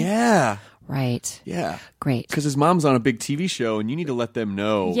Friday. Yeah. Right. Yeah. Great. Because his mom's on a big TV show, and you need to let them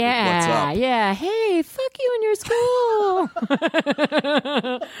know what's up. Yeah. Hey, fuck you in your school.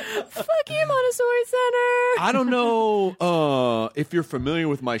 Fuck you, Montessori Center. I don't know if you're familiar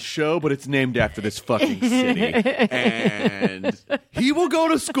with my show, but it's named after this fucking city. And he will go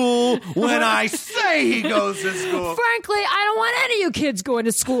to school when I say he goes to school. Frankly, I don't want any of you kids going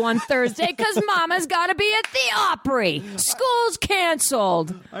to school on Thursday because Mama's got to be at the Opry. School's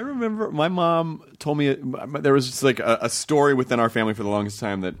canceled. I remember my mom told me there was just like a story within our family for the longest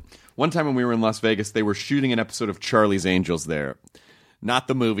time that one time when we were in Las Vegas, they were shooting an episode of Charlie's Angels there. Not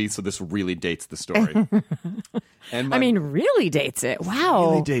the movie, so this really dates the story. And really dates it. Wow.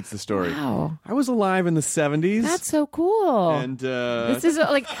 really dates the story. Wow. I was alive in the 70s. That's so cool. And this is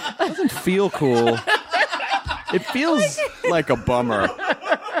like it doesn't feel cool. It feels like a bummer,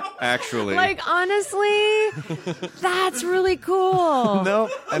 actually. like honestly, that's really cool. No,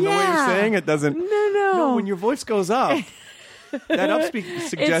 and the way you're saying it doesn't. No. When your voice goes up, that upspeak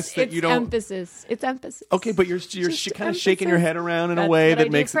suggests that it's you don't. emphasis. It's emphasis. Okay, but you're Just kind of shaking your emphasis. head around in a That's way what I that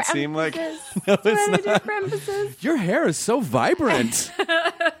do makes for it seem like emphasis. no, That's what it's I do not. for emphasis. Your hair is so vibrant.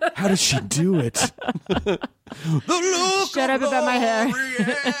 How does she do it? The look Shut up about my hair.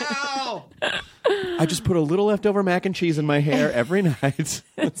 L'Oreal. I just put a little leftover mac and cheese in my hair every night.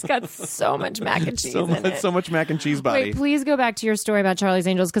 It's got so much mac and cheese in it. so much mac and cheese body. Wait, please go back to your story about Charlie's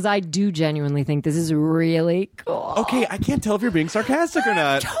Angels because I do genuinely think this is really cool. Okay, I can't tell if you're being sarcastic or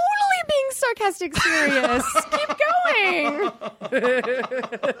not. Totally being sarcastic serious. Keep going.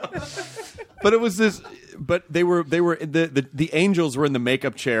 But it was this. But they were the angels were in the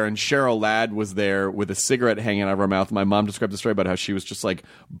makeup chair, and Cheryl Ladd was there with a cigarette hanging out of her mouth. My mom described the story about how she was just like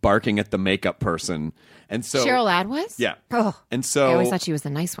barking at the makeup person, And so Cheryl Ladd was? Yeah. Oh, And so I always thought she was the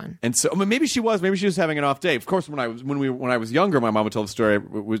nice one. And so, I mean, maybe she was having an off day. Of course, when I was younger, my mom would tell the story. It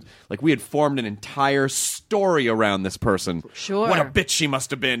was like we had formed an entire story around this person. Sure. What a bitch she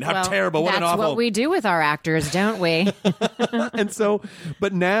must have been. How terrible. What an awful. That's what we do with our actors, don't we? And so,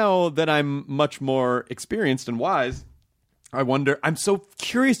 but now that I'm much more experienced and wise, I wonder, I'm so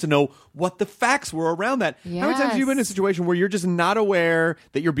curious to know what the facts were around that. How many times have you been in a situation where you're just not aware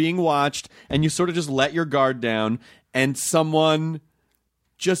that you're being watched and you sort of just let your guard down and someone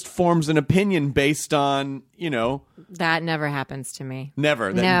just forms an opinion based on, That never happens to me.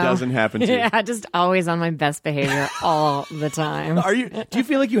 Never. That No. doesn't happen to you. Yeah, just always on my best behavior all the time. Do you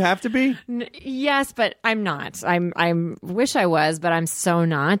feel like you have to be? Yes, but I'm not. I wish I was, but I'm so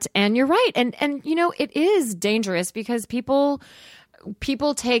not. And you're right. And it is dangerous because people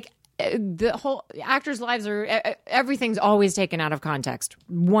take the whole actors' lives everything's always taken out of context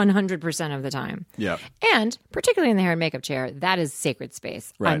 100% of the time. Yeah. And particularly in the hair and makeup chair, that is sacred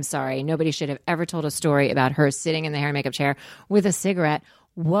space. Right. I'm sorry. Nobody should have ever told a story about her sitting in the hair and makeup chair with a cigarette.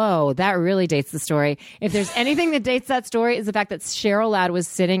 Whoa, that really dates the story. If there's anything that dates that story, is the fact that Cheryl Ladd was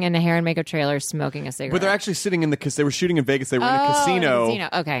sitting in a hair and makeup trailer smoking a cigarette. But they're actually sitting in they were shooting in Vegas. They were in a casino.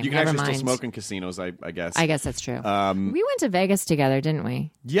 Okay, you can never actually mind. still smoke in casinos, I guess. I guess that's true. We went to Vegas together, didn't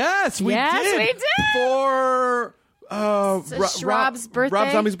we? Yes, we did. For Rob's birthday?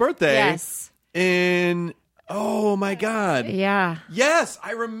 Rob Zombie's birthday. Yes. Oh my God. Yeah. Yes,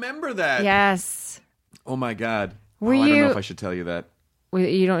 I remember that. Yes. Oh my God. Were I don't you- know if I should tell you that.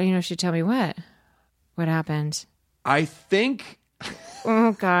 You don't should tell me what happened. I think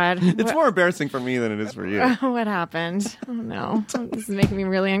Oh God. it's more embarrassing for me than it is for you. What happened? Oh no. This is making me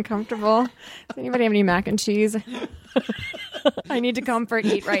really uncomfortable. Does anybody have any mac and cheese? I need to comfort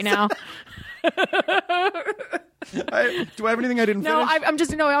eat right now. Do I have anything I didn't No, finish? I'm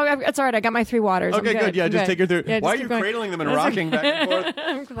just it's all right. I got my 3 waters. Okay, I'm good. Yeah, I'm just take her through. Yeah, Why are just you keep going. cradling them and rocking back and forth?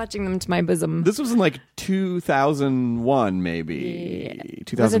 I'm clutching them to my bosom. This was in like 2001, maybe. Yeah.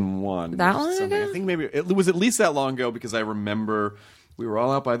 2001. that or long something. ago? I think maybe it was at least that long ago because I remember we were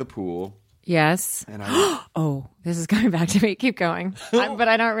all out by the pool. Yes. And I Oh, this is coming back to me. Keep going. But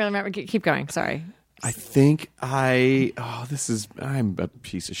I don't really remember. Keep going. Sorry. think I'm a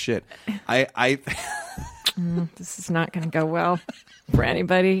piece of shit. I This is not going to go well for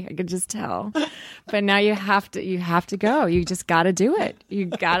anybody. I could just tell. But now you have to go. You just got to do it. You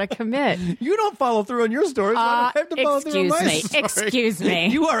got to commit. you don't follow through on your stories. I don't have to follow through on my story. Excuse me.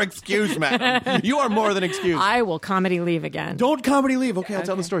 You are excused, madam. You are more than excused. I will comedy leave again. Don't comedy leave. Okay, I'll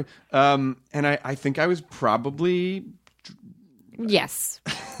tell the story. And I think I was probably, Yes.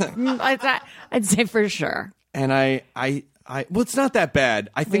 I'd say for sure. and I well, it's not that bad.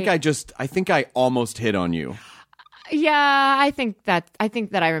 I think I almost hit on you. Yeah, I think that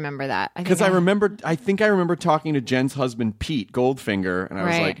I remember that. Because I remember talking to Jen's husband Pete Goldfinger, and I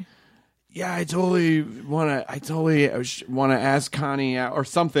was like, "Yeah, I totally want to ask Connie out or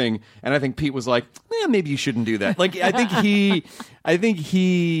something." And I think Pete was like, maybe you shouldn't do that." Like, I think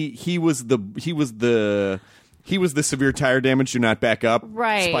he was the severe tire damage, do not back up,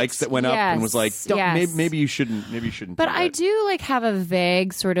 spikes that went up, and was like, maybe you shouldn't. But do I that. do have a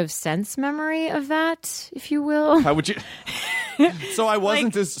vague sort of sense memory of that, if you will. How would you? So I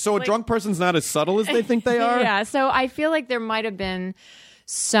wasn't a drunk person's not as subtle as they think they are. Yeah, so I feel like there might have been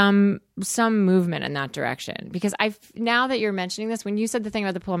some movement in that direction because now that you're mentioning this, when you said the thing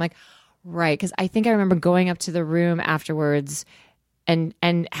about the pool, I'm like, right, because I think I remember going up to the room afterwards and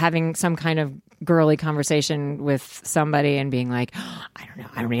having some kind of girly conversation with somebody and being like, I don't know.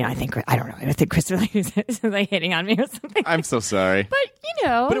 I think Chris really is like hitting on me or something. I'm so sorry. But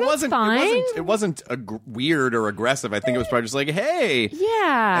But it that's wasn't. fine. It wasn't weird or aggressive. I think it was probably just like, hey,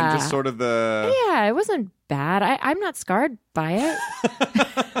 Yeah. and just sort of the. Yeah, it wasn't bad. I'm not scarred by it.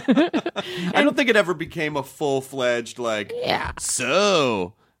 I don't think it ever became a full-fledged like. Yeah.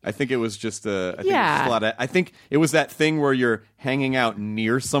 So I think it was just a. I think it was just a lot of, I think it was that thing where you're hanging out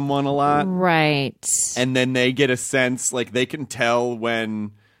near someone a lot, Right. and then they get a sense like they can tell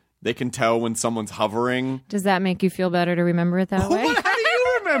when someone's hovering. Does that make you feel better to remember it that way? How do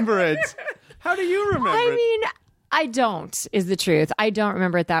you remember it? How do you remember I it? mean, I don't is the truth. I don't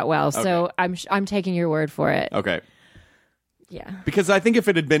remember it that well, so I'm taking your word for it. Okay. Yeah. Because I think if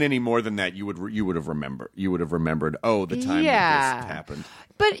it had been any more than that, you would have remembered. Oh, the time that this happened.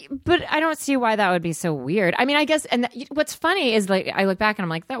 But I don't see why that would be so weird. I mean, I guess, and what's funny is like I look back and I'm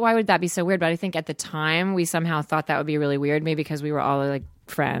like, why would that be so weird? But I think at the time we somehow thought that would be really weird, maybe because we were all like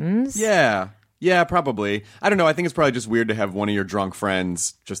friends. Yeah, probably. I don't know. I think it's probably just weird to have one of your drunk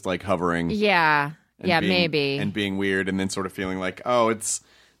friends just like hovering. Yeah. and being, maybe. and being weird, and then sort of feeling like, oh,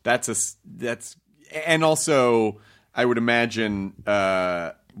 that's And also, I would imagine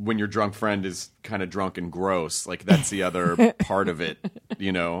when your drunk friend is kind of drunk and gross, like that's the other part of it.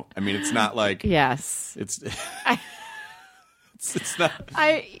 You know, I mean, it's not like Yes. it's not.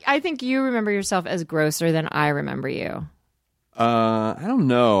 I think you remember yourself as grosser than I remember you. I don't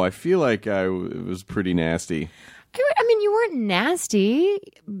know. I feel like it was pretty nasty. I mean, you weren't nasty.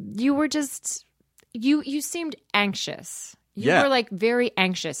 You were just you seemed anxious. You were like very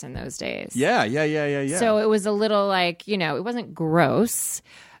anxious in those days. Yeah. So it was a little like, you know, it wasn't gross.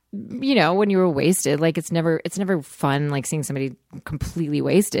 You know, when you were wasted, like it's never fun like seeing somebody completely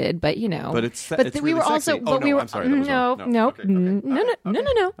wasted, but you know. But it's we really were sexy. also but we were I'm sorry, that was wrong. no. Okay.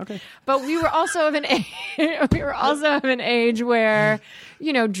 No. Okay. But we were also of an age where,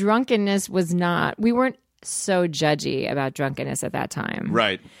 you know, drunkenness was not. We weren't so judgy about drunkenness at that time.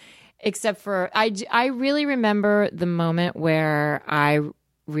 Right. Except for I really remember the moment where I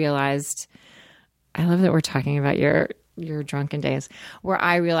realized. I love that we're talking about your drunken days, where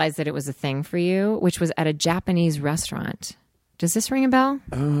I realized that it was a thing for you, which was at a Japanese restaurant. Does this ring a bell?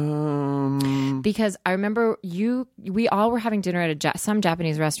 Because I remember we all were having dinner at some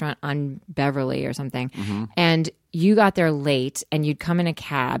Japanese restaurant on Beverly or something, and you got there late, and you'd come in a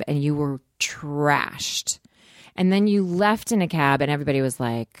cab, and you were trashed, and then you left in a cab, and everybody was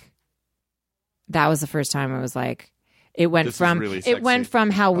like, that was the first time I was like, it went This from really it went sexy. from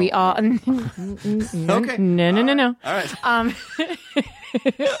how we all Okay. no. All right.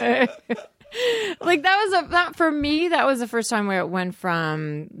 Like that for me, that was the first time where it went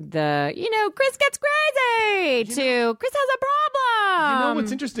from the, you know, Chris gets crazy to Chris has a problem. You know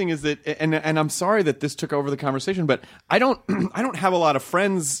what's interesting is that, and I'm sorry that this took over the conversation, but I don't have a lot of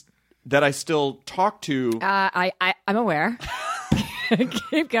friends that I still talk to I'm aware.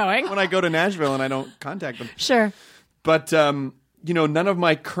 Keep going. when I go to Nashville, and I don't contact them. Sure. But you know, none of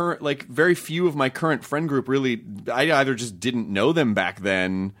my current, like, very few of my current friend group really. I either just didn't know them back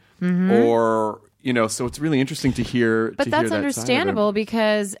then, or you know. So it's really interesting to hear. But to that's hear that understandable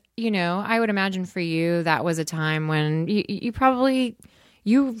because, you know, I would imagine for you that was a time when you probably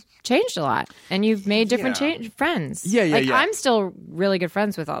you've changed a lot and you've made different friends. Yeah. I'm still really good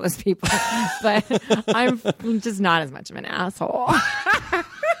friends with all those people, but I'm just not as much of an asshole.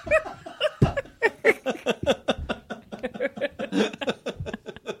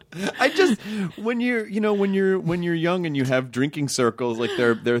 I just when you're young and you have drinking circles, like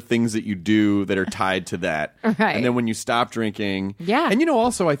there are things that you do that are tied to that, Right. And then when you stop drinking, and you know,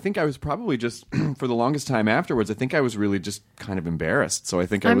 also I think I was probably just for the longest time afterwards, I think I was really just kind of embarrassed. So I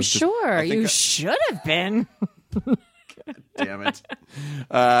think I I'm was just, sure I think you should have been. damn it.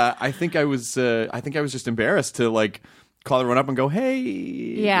 I think I was just embarrassed to like call everyone up and go, hey.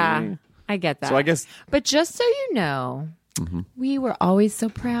 Yeah, I get that. So I guess, but just so you know, we were always so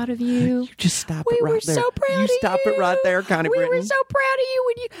proud of you. you just stop We it right were there. so proud You of stop you. it right there, Connie We Britton. were so proud of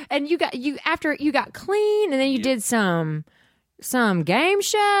you when you after you got clean and then you did some game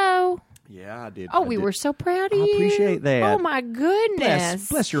show. Yeah, I did. Oh, I we did. were so proud of I you. appreciate that. Oh my goodness.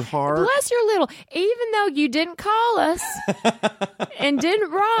 Bless your heart. Bless your little. Even though you didn't call us and didn't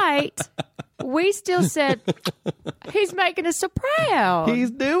write, we still said he's making us so proud.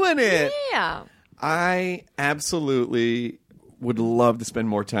 He's doing it. Yeah. I absolutely would love to spend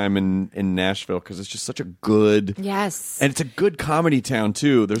more time in Nashville because it's just such a good, Yes. and it's a good comedy town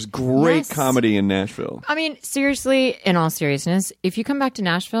too. There's great Yes. comedy in Nashville. I mean, seriously, in all seriousness, if you come back to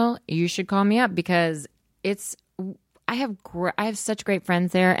Nashville, you should call me up because I have such great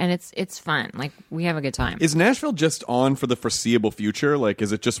friends there, and it's fun. Like, we have a good time. Is Nashville just on for the foreseeable future? Like,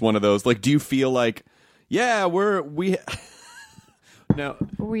 is it just one of those? Like, do you feel like, yeah, we no,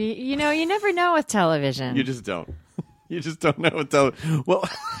 You never know with television. you just don't. You just don't know what to. Well,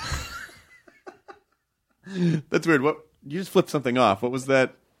 that's weird. What, you just flipped something off. What was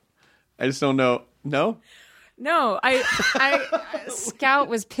that? I just don't know. No. No, I Scout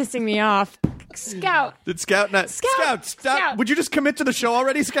was pissing me off. Scout, Did Scout not? Scout, stop! Scout. Would you just commit to the show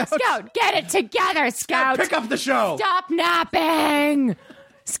already, Scout? get it together, Scout. Pick up the show. Stop napping,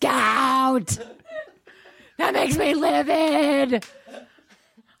 Scout. That makes me livid.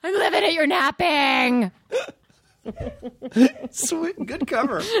 I'm livid at your napping. Sweet, good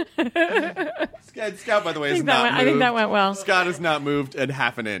cover. Scout, by the way, has not moved. I think that went well. Scott has not moved at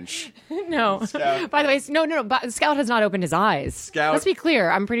half an inch. No. Scout. By the way, no. But Scout has not opened his eyes. Scout. Let's be clear.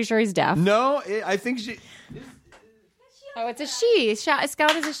 I'm pretty sure he's deaf. No, I think she. Oh, it's a she.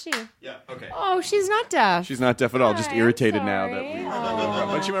 Scout is a she. Yeah. Okay. Oh, she's not deaf. She's not deaf at all. Just Hi, irritated I'm now sorry. that.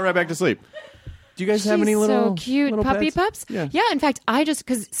 But she went right back to sleep. Do you guys have She's any little so cute little puppy pets? pups? Yeah. In fact,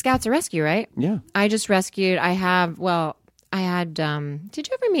 because Scout's a rescue, right? Yeah. I just rescued. I have Did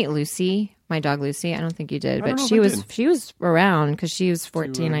you ever meet Lucy? My dog Lucy? I don't think you did, but know if she I was did. she was around because she was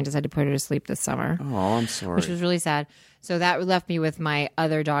 14. I just had to put her to sleep this summer, Oh, I'm sorry. which was really sad. So that left me with my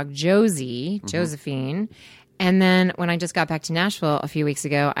other dog, Josephine. And then when I just got back to Nashville a few weeks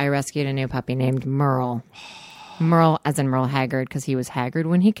ago, I rescued a new puppy named Merle. Merle, as in Merle Haggard, because he was haggard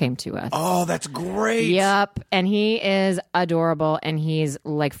when he came to us. Oh, that's great. Yep, and he is adorable, and he's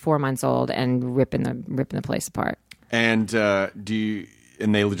like 4 months old and ripping the place apart. And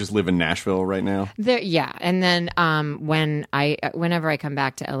and they just live in Nashville right now? Yeah, and then whenever I come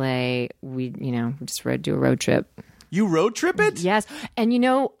back to LA, we just do a road trip. You road trip it? Yes, and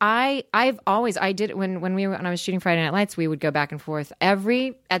I did when I was shooting Friday Night Lights, we would go back and forth at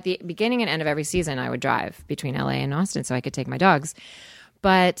the beginning and end of every season. I would drive between LA and Austin so I could take my dogs.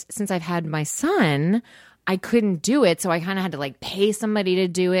 But since I've had my son, I couldn't do it, so I kind of had to like pay somebody to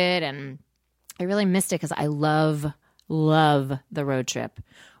do it, and I really missed it because I love the road trip.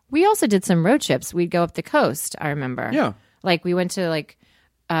 We also did some road trips. We'd go up the coast. I remember. Yeah. Like we went to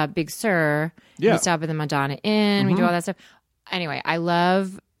Big Sur. Yeah. We stopped at the Madonna Inn. We do all that stuff. Anyway, I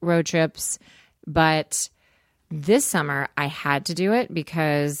love road trips, but this summer I had to do it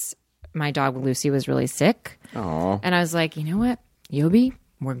because my dog Lucy was really sick. Oh. And I was like, you know what, Yobi,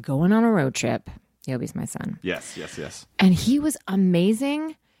 we're going on a road trip. Yobi's my son. Yes. And he was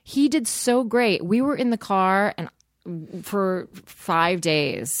amazing. He did so great. We were in the car for 5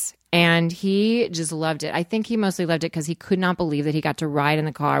 days. And he just loved it. I think he mostly loved it because he could not believe that he got to ride in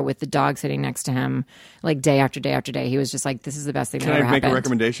the car with the dog sitting next to him like day after day after day. He was just like, this is the best thing that ever happened. Can I make a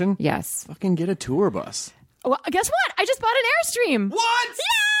recommendation? Yes. Fucking get a tour bus. Well, guess what? I just bought an Airstream. What?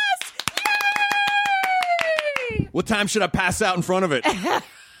 Yes! Yay! What time should I pass out in front of it?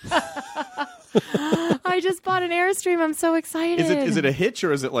 I just bought an Airstream. I'm so excited. Is it a hitch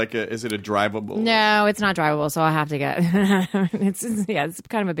or is it is it a drivable? No, it's not drivable, so I'll have to get it's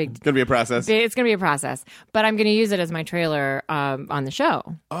kind of a big Gonna be a process. It's going to be a process, but I'm going to use it as my trailer on the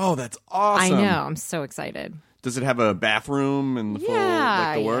show. Oh, that's awesome. I know. I'm so excited. Does it have a bathroom and the full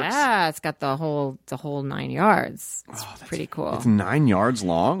the works? Yeah, it's got the whole 9 yards. It's pretty cool. It's 9 yards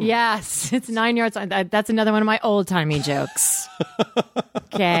long? Yes, it's 9 yards. That's another one of my old-timey jokes.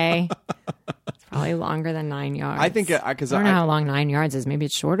 Okay. It's probably longer than 9 yards. I think because I don't know how long 9 yards is. Maybe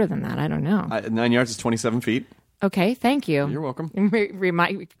it's shorter than that. I don't know. 9 yards is 27 feet. Okay, thank you. You're welcome.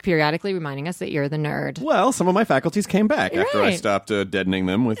 Periodically reminding us that you're the nerd. Well, some of my faculties came back after I Right. stopped deadening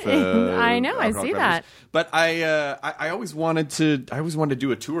them with. I know, I see that. But I always wanted to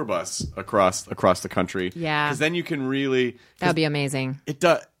do a tour bus across the country. Yeah. because then you can really. That would be amazing. It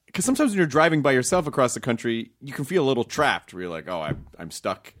does. Because sometimes when you're driving by yourself across the country, you can feel a little trapped. Where you're like, oh, I'm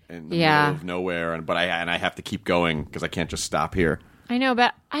stuck in the middle of nowhere, but I have to keep going because I can't just stop here. I know,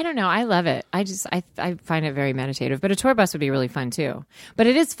 but I don't know. I love it. I find it very meditative. But a tour bus would be really fun too. But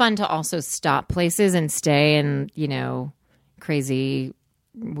it is fun to also stop places and stay in, crazy,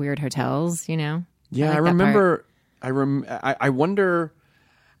 weird hotels. Yeah, like I that remember. I wonder.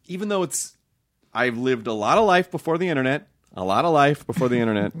 Even though I've lived a lot of life before the internet.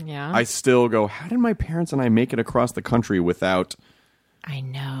 Yeah. I still go, how did my parents and I make it across the country without I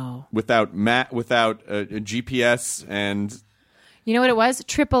know. without GPS and You know what it was?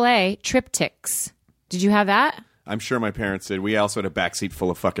 AAA triptychs. Did you have that? I'm sure my parents did. We also had a backseat full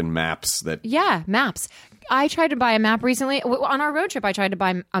of fucking maps that Yeah, maps. I tried to buy a map recently. On our road trip, I tried to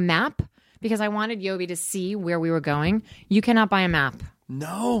buy a map because I wanted Yobi to see where we were going. You cannot buy a map.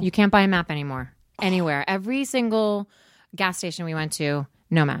 No. You can't buy a map anymore. Anywhere. Every single gas station we went to,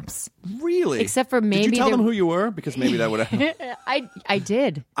 no maps. Really? Except for maybe Did you tell the- them who you were? Because maybe that would have. I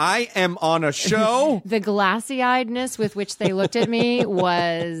did. I am on a show. The glassy-eyedness with which they looked at me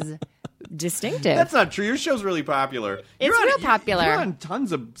was distinctive. That's not true. Your show's really popular. It's real popular. You're on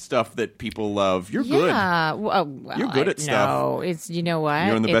tons of stuff that people love. You're good. Yeah. Well, You're good at stuff. No, it's, you know what?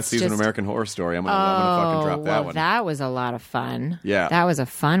 You're in the It's best season of just- American Horror Story. I'm gonna fucking drop that well, one. that was a lot of fun. Yeah. That was a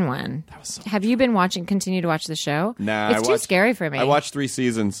fun one. That was so Have you been continue to watch the show? Nah, It's too scary for me. I watched 3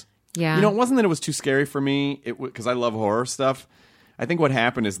 seasons. Yeah. You know, it wasn't that it was too scary for me. It because I love horror stuff. I think what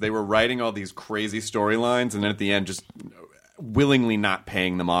happened is they were writing all these crazy storylines, and then at the end, just willingly not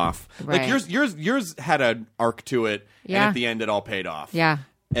paying them off. Like Right. yours had an arc to it, and Yeah. at the end, it all paid off. Yeah.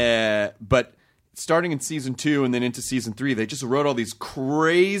 But starting in season 2 and then into season 3, they just wrote all these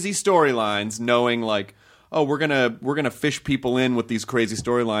crazy storylines, knowing like, oh, we're gonna fish people in with these crazy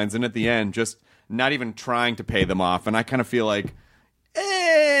storylines, and at the end, just not even trying to pay them off. And I kind of feel like,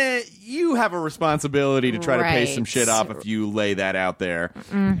 you have a responsibility to try to pay some Right. shit off if you lay that out there.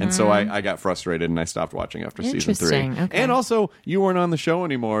 And so I got frustrated and I stopped watching after season 3. Interesting. Okay. And also, you weren't on the show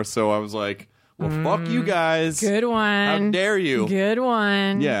anymore, so I was like, Well, fuck you guys. Good one. How dare you? Good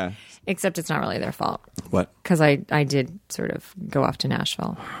one. Yeah. Except it's not really their fault. What? Because I did sort of go off to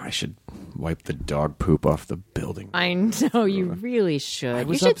Nashville. I should wipe the dog poop off the building. I know, you really should. I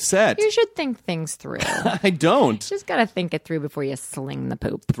was upset. You should think things through. I don't. Just got to think it through before you sling the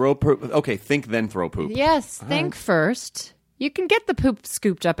poop. Throw poop. Okay, think then throw poop. Yes, think first. You can get the poop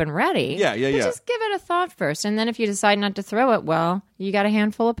scooped up and ready. Yeah. But just give it a thought first. And then if you decide not to throw it, well, you got a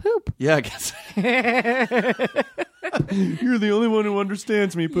handful of poop. Yeah, I guess. You're the only one who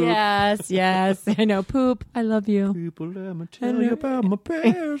understands me, poop. Yes. I know. Poop, I love you. People, let me tell you about my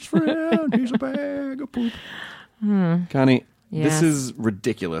best friend. He's a bag of poop. Connie, Yes. this is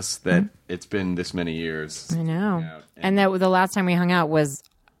ridiculous that it's been this many years. I know. out. And that the last time we hung out was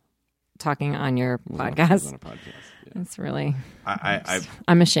talking on your podcast. On a podcast. Yeah. It's really, I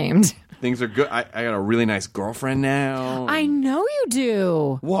I'm ashamed. things are good. I got a really nice girlfriend now. I know you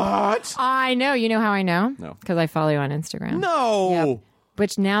do. What? I know. You know how I know? No. Because I follow you on Instagram. No. Yep.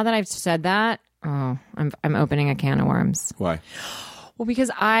 Which now that I've said that, I'm opening a can of worms. Why? Well, because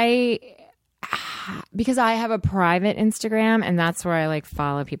I have a private Instagram, and that's where I like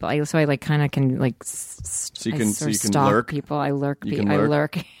follow people. So I like kind of can like So you can stalk lurk people. I lurk. You can I lurk?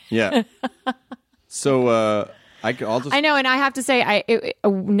 lurk. Yeah. So I'll just. I know, and I have to say,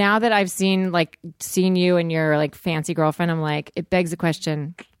 now that I've seen you and your like fancy girlfriend, I'm like, it begs the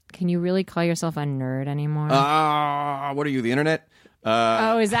question: can you really call yourself a nerd anymore? What are you? The internet?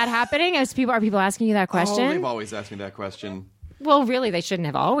 Is that happening? Are people asking you that question? Oh, they've always asked me that question. Well, really, they shouldn't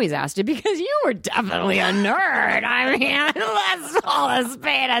have always asked it because you were definitely a nerd. I mean, let's call a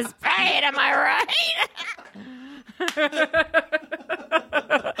spade a spade. Am I right?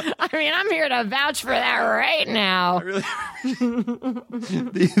 I mean, I'm here to vouch for that right now. Really,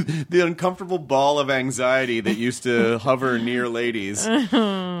 the uncomfortable ball of anxiety that used to hover near ladies.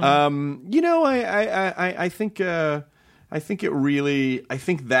 I think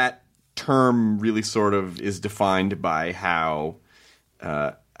that term really sort of is defined by how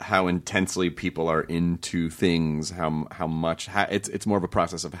intensely people are into things, it's more of a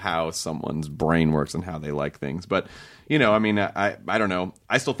process of how someone's brain works and how they like things. But I don't know.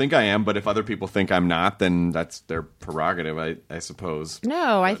 I still think I am, but if other people think I'm not, then that's their prerogative, I suppose.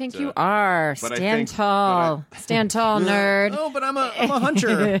 No, I think you are. Stand tall, nerd. No, but I'm a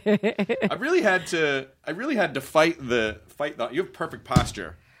huncher. I really had to fight the. You have perfect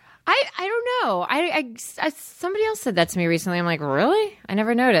posture. I don't know. I somebody else said that to me recently. I'm like, really? I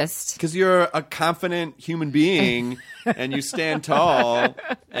never noticed. Because you're a confident human being, and you stand tall,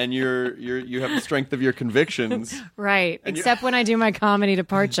 and you have the strength of your conviems. Right. Except when I do my comedy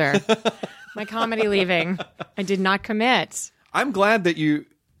departure, my comedy leaving, I did not commit. I'm glad that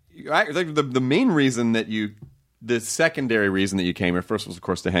the main reason that the secondary reason that you came here first was, of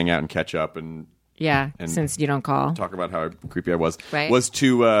course, to hang out and catch up and. Yeah, since you don't call. Talk about how creepy I was. Right. Was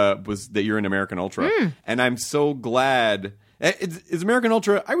that you're in American Ultra, and I'm so glad. Is American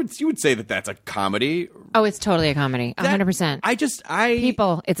Ultra? You would say that that's a comedy. Oh, it's totally a comedy, 100%.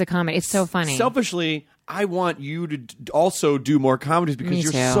 People, it's a comedy. It's so funny. Selfishly, I want you to also do more comedies because Me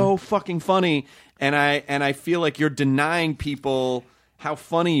you're too. so fucking funny, and I feel like you're denying people how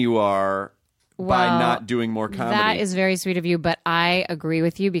funny you are. By not doing more comedy. That is very sweet of you, but I agree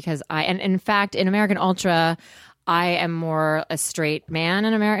with you because and in fact, in American Ultra, I am more a straight man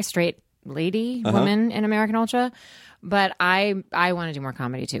in straight lady, woman in American Ultra. But I want to do more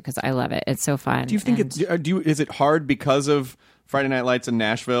comedy too because I love it. It's so fun. Do you think is it hard because of Friday Night Lights in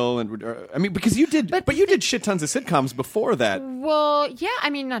Nashville? And because you did, but you did shit tons of sitcoms before that. Well, yeah,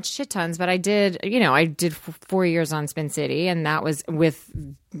 I mean, not shit tons, but I did. I did 4 years on Spin City, and that was with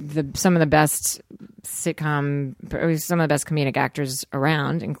some of the best some of the best comedic actors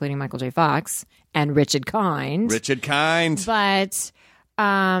around, including Michael J. Fox and Richard Kind. But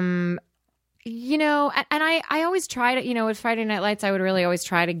and I always try to, with Friday Night Lights, I would really always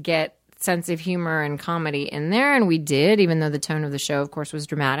try to get sense of humor and comedy in there, and we did, even though the tone of the show, of course, was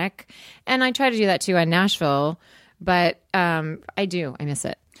dramatic. And I try to do that too on Nashville, but I miss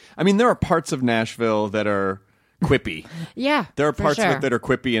it. I mean, there are parts of Nashville that are quippy. Yeah, there are parts of it that are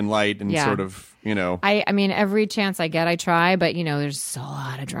quippy and light and sort of, I mean, every chance I get, I try, but there's a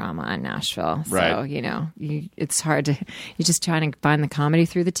lot of drama in Nashville, so right. It's hard to. You're just trying to find the comedy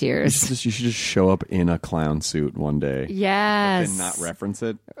through the tears. You should just show up in a clown suit one day. Yes, and not reference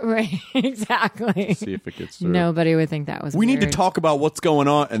it. Right, exactly. See if it gets through. Nobody would think that was. We weird. need to talk about what's going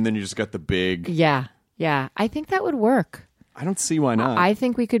on, and then you just got the big. Yeah. I think that would work. I don't see why not. I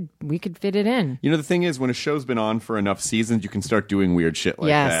think we could fit it in. You know, the thing is, when a show's been on for enough seasons, you can start doing weird shit like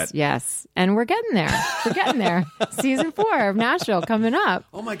that. Yes. And we're getting there. We're getting there. Season 4 of Nashville coming up.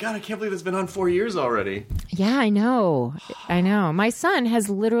 Oh my God, I can't believe it's been on 4 years already. Yeah, I know. My son has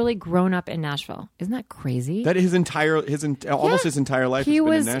literally grown up in Nashville. Isn't that crazy? That almost his entire life has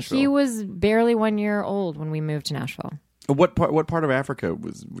been in Nashville. He was barely 1 year old when we moved to Nashville. What part of Africa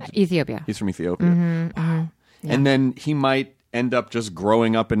was Ethiopia. He's from Ethiopia. Wow. Yeah. And then he might end up just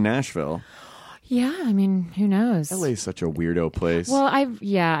growing up in Nashville. Yeah, I mean, who knows? LA is such a weirdo place. Well, I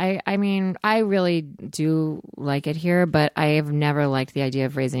mean, I really do like it here, but I have never liked the idea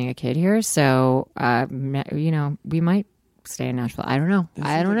of raising a kid here. So, we might stay in Nashville. I don't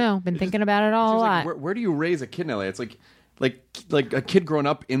know. Been thinking about it all a lot. Like, where do you raise a kid in LA? It's like a kid growing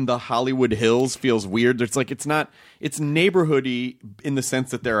up in the Hollywood Hills feels weird. It's neighborhoody in the sense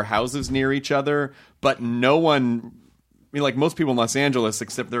that there are houses near each other, but no one. I mean, like most people in Los Angeles,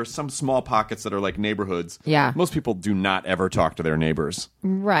 except there are some small pockets that are like neighborhoods. Yeah. Most people do not ever talk to their neighbors.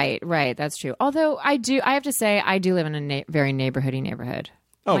 Right. That's true. Although I have to say, I do live in a very neighborhoody neighborhood.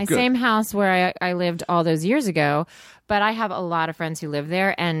 Oh, my good. Same house where I lived all those years ago, but I have a lot of friends who live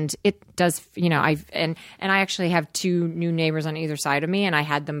there, and it does, I actually have 2 new neighbors on either side of me, and I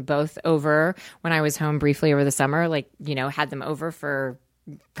had them both over when I was home briefly over the summer, had them over for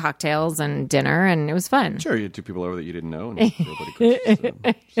cocktails and dinner, and it was fun. Sure, you had 2 people over that you didn't know, and nobody could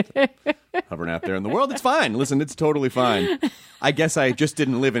just hovering out there in the world. It's fine. Listen, it's totally fine. I guess I just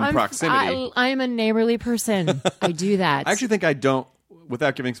didn't live in proximity. I'm a neighborly person. I do that. I actually think I don't.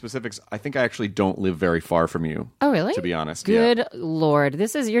 Without giving specifics, I think I actually don't live very far from you. Oh, really? To be honest. Good Lord.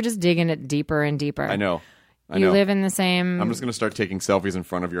 You're just digging it deeper and deeper. I know. You live in the same... I'm just going to start taking selfies in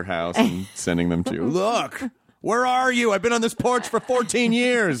front of your house and sending them to you. Look, where are you? I've been on this porch for 14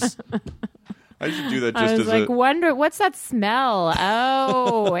 years. I should do that just as wonder, what's that smell?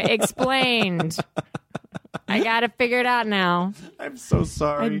 Oh, explained. I got to figure it out now. I'm so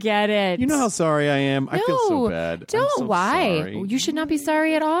sorry. I get it. You know how sorry I am? I feel so bad. Don't. Why? Sorry. You should not be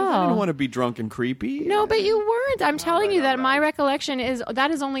sorry at all. I don't want to be drunk and creepy. No, but you weren't. I'm telling you that my recollection is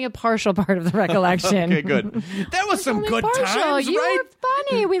only a partial part of the recollection. Okay, good. There was some good times, You right? were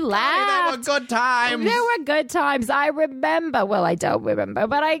funny. We laughed. There were good times. There were good times. I remember. Well, I don't remember,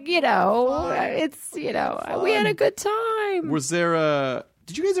 but we had a good time. Was there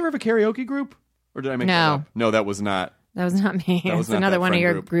did you guys ever have a karaoke group? Or did I make that up? No, that was not. That was not me. That was it's another one of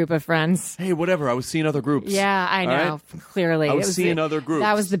your group of friends. Hey, whatever. I was seeing other groups. Yeah, I know. Right? Clearly. I was seeing other groups.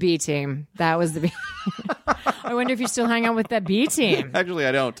 That was the B team. I wonder if you still hang out with that B team. Actually,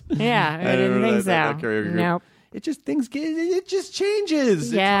 I don't. Yeah, I didn't think so. That karaoke group. Nope. It just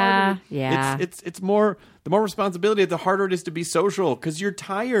changes. Yeah, It's more. The more responsibility, the harder it is to be social because you're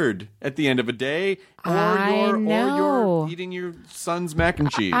tired at the end of a day, or you're eating your son's mac and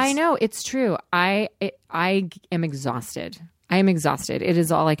cheese. I know, it's true. I am exhausted. I am exhausted. It is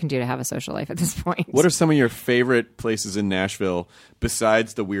all I can do to have a social life at this point. What are some of your favorite places in Nashville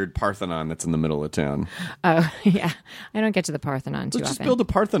besides the weird Parthenon that's in the middle of town? Oh, yeah. I don't get to the Parthenon too often. Let's just build a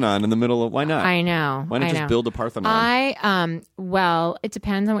Parthenon in the middle of... Why not? I know. Why not just build a Parthenon? Well, it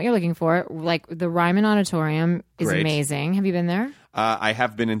depends on what you're looking for. Like, the Ryman Auditorium is amazing. Have you been there? I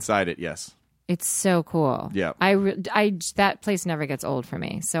have been inside it, yes. It's so cool. Yeah. That place never gets old for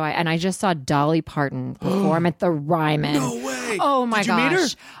me. So I just saw Dolly Parton perform at the Ryman. No way. Oh my gosh. Did you meet her?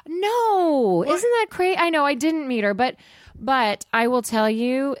 No. What? Isn't that crazy? I know I didn't meet her, but I will tell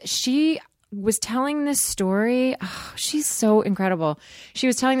you, she was telling this story. Oh, she's so incredible. She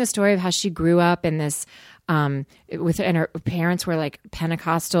was telling the story of how she grew up in this and her parents were like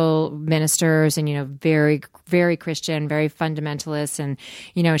Pentecostal ministers and, very, very Christian, very fundamentalist. And,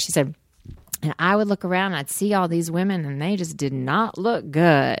 she said, and I would look around and I'd see all these women and they just did not look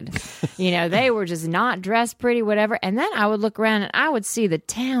good. They were just not dressed pretty, whatever. And then I would look around and I would see the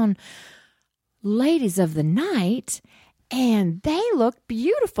town ladies of the night and they look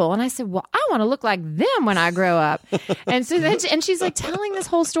beautiful. And I said, well, I want to look like them when I grow up. And so then, and she's like telling this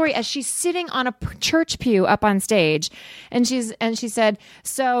whole story as she's sitting on a church pew up on stage. And she said,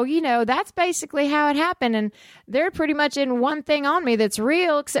 so, that's basically how it happened. And they're pretty much in one thing on me that's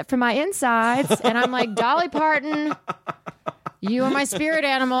real, except for my insides. And I'm like, Dolly Parton, you are my spirit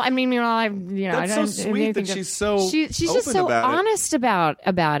animal. I mean, that's so sweet that she's so she's just so honest about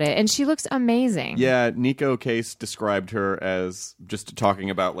it, and she looks amazing. Yeah, Nico Case described her as just talking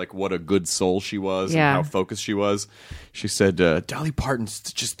about like what a good soul she was and how focused she was. She said, "Dolly Parton's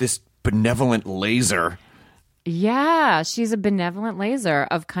just this benevolent laser." Yeah, she's a benevolent laser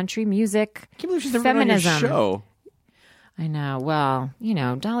of country music. I can't believe she's never feminism. been on your show. I know. Well,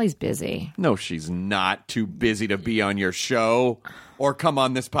 Dolly's busy. No, she's not too busy to be on your show or come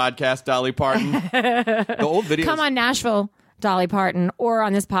on this podcast, Dolly Parton. The old videos. Come on Nashville, Dolly Parton, or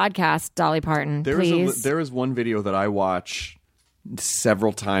on this podcast, Dolly Parton, please. There is one video that I watch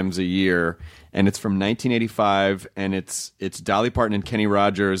several times a year, and it's from 1985, and it's Dolly Parton and Kenny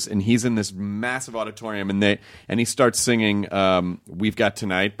Rogers, and he's in this massive auditorium, and he starts singing "We've Got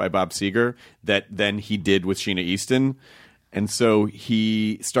Tonight" by Bob Seger that then he did with Sheena Easton, and so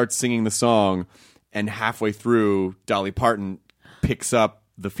he starts singing the song, and halfway through, Dolly Parton picks up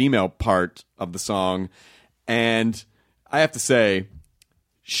the female part of the song, and I have to say,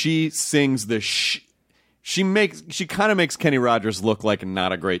 she sings the She kind of makes Kenny Rogers look like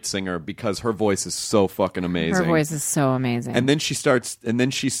not a great singer because her voice is so fucking amazing. Her voice is so amazing. And then she starts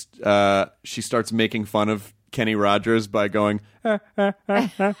making fun of Kenny Rogers by going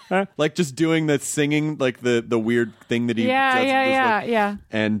like just doing that singing, like the weird thing that he does. Yeah.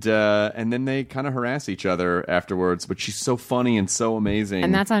 And then they kind of harass each other afterwards. But she's so funny and so amazing.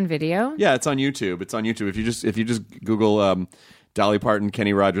 And that's on video? Yeah, it's on YouTube. If you just Google Dolly Parton,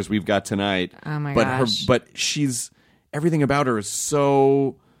 Kenny Rogers, "We've Got Tonight." Oh my gosh! But she's everything about her is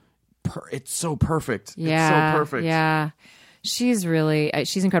so it's so perfect. Yeah, it's so perfect. Yeah, she's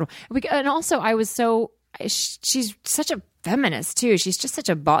incredible. And also, she's such a feminist too. She's just such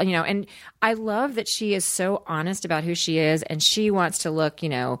a ball, And I love that she is so honest about who she is, and she wants to look,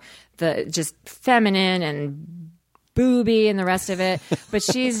 the just feminine and booby and the rest of it. But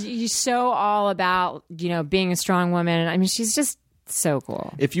she's so all about being a strong woman. I mean, she's just so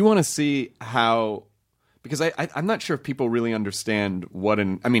cool. If you want to see how, because I'm not sure if people really understand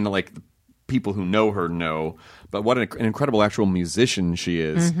like the people who know her know, but what an incredible actual musician she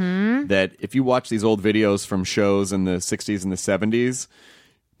is. Mm-hmm. That if you watch these old videos from shows in the 60s and the 70s,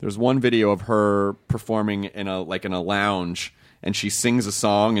 there's one video of her performing in a lounge, and she sings a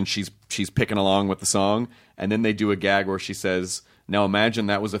song and she's picking along with the song, and then they do a gag where she says, "Now imagine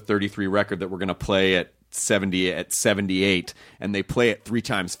that was a 33 record that we're going to play at 78, and they play it 3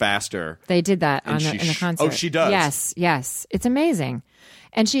 times faster." They did that in the concert. Oh, she does. Yes, it's amazing.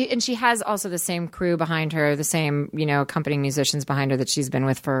 And she has also the same crew behind her, the same accompanying musicians behind her that she's been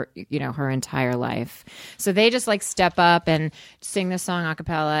with for her entire life. So they just step up and sing the song a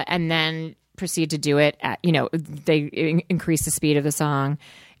cappella, and then proceed to do it at they increase the speed of the song.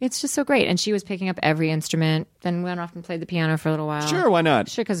 It's just so great. And she was picking up every instrument, then went off and played the piano for a little while. Sure, why not?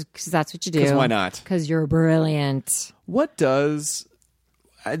 Sure, because that's what you do. Because why not? Because you're brilliant. What does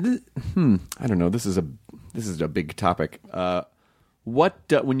I don't know. This is a big topic.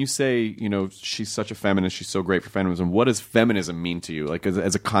 When you say she's such a feminist, she's so great for feminism, what does feminism mean to you? Like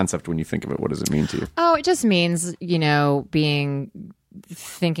as a concept, when you think of it, what does it mean to you? Oh, it just means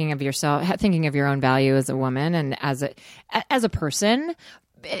thinking of yourself, thinking of your own value as a woman and as a person.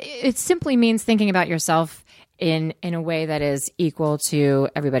 It simply means thinking about yourself in a way that is equal to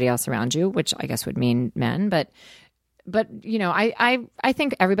everybody else around you, which I guess would mean men. But I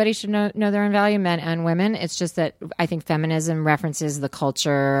think everybody should know their own value, men and women. It's just that I think feminism references the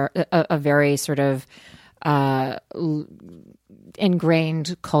culture, a very sort of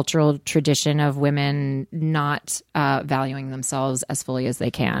ingrained cultural tradition of women not valuing themselves as fully as they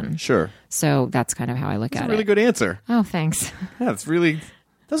can. Sure. So that's kind of how I look at it. That's a really good answer. Oh, thanks. Yeah, that's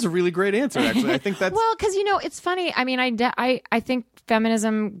a really great answer, actually. I think that's... Well, because, it's funny. I mean, I think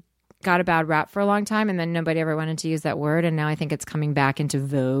feminism got a bad rap for a long time, and then nobody ever wanted to use that word, and now I think it's coming back into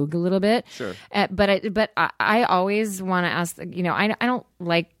vogue a little bit. Sure. But I always want to ask, I don't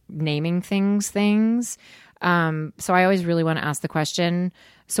like naming things. So I always really want to ask the question,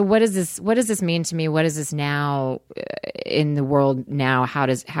 so what does this mean to me? What is this now in the world now? How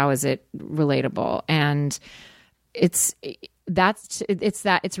is it relatable? And it's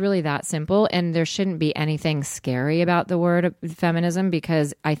really that simple, and there shouldn't be anything scary about the word feminism,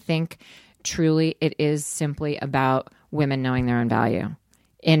 because I think truly it is simply about women knowing their own value,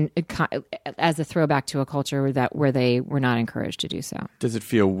 as a throwback to a culture where they were not encouraged to do so. Does it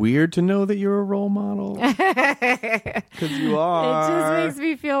feel weird to know that you're a role model? Because you are. It just makes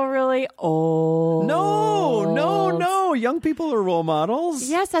me feel really old. No. Young people are role models.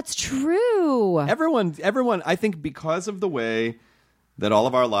 Yes, that's true. Everyone. I think because of the way that all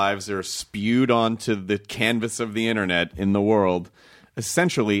of our lives are spewed onto the canvas of the internet in the world,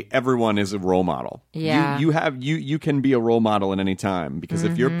 essentially everyone is a role model. Yeah. You can be a role model at any time, because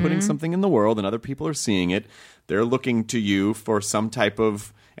if you're putting something in the world and other people are seeing it, they're looking to you for some type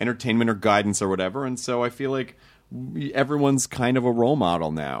of entertainment or guidance or whatever. And so I feel like everyone's kind of a role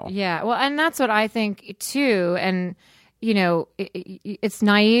model now. Yeah. Well, and that's what I think too. And it's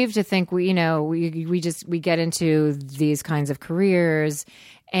naive to think we get into these kinds of careers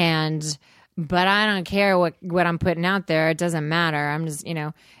but I don't care what I'm putting out there. It doesn't matter. I'm just,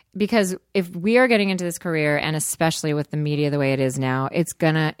 because if we are getting into this career, and especially with the media the way it is now, it's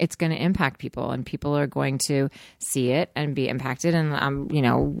gonna impact people, and people are going to see it and be impacted. And I'm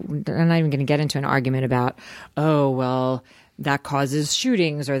not even gonna get into an argument about, oh well, that causes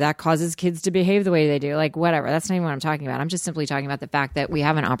shootings or that causes kids to behave the way they do. Like whatever. That's not even what I'm talking about. I'm just simply talking about the fact that we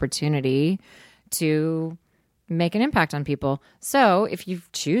have an opportunity to make an impact on people. So if you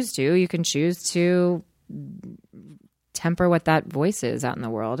choose to, you can choose to temper what that voice is out in the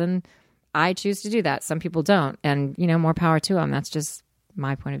world. And I choose to do that. Some people don't. And, more power to them. That's just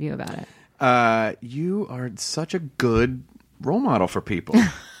my point of view about it. You are such a good role model for people.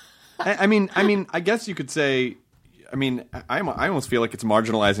 I mean, I guess you could say, I almost feel like it's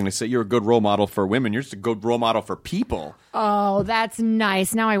marginalizing to say you're a good role model for women. You're just a good role model for people. Oh, that's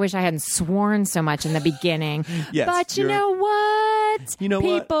nice. Now I wish I hadn't sworn so much in the beginning. Yes, but you know what?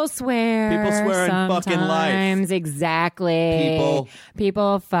 People swear. People swear in fucking life. Sometimes, exactly.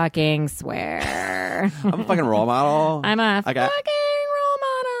 People fucking swear. I'm a fucking role model. I'm a fucking role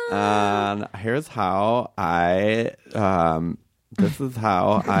model. Here's how this is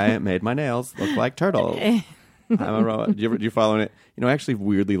how I made my nails look like turtles. I'm a robot. Do you follow it? I actually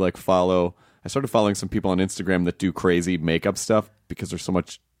weirdly I started following some people on Instagram that do crazy makeup stuff because there's so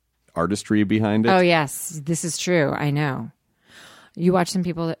much artistry behind it. Oh yes, this is true. I know. You watch some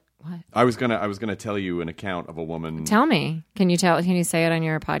people that what? I was gonna tell you an account of a woman. Tell me. Can you say it on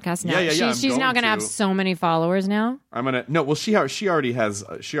your podcast now? Yeah. She's now gonna have so many followers now. Well, she already has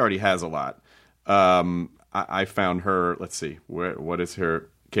a lot. I found her. Let's see. What is her?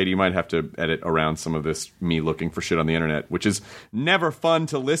 Katie, you might have to edit around some of this me looking for shit on the internet, which is never fun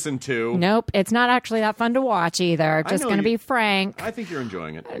to listen to. Nope, it's not actually that fun to watch either. Just going to be frank. I think you're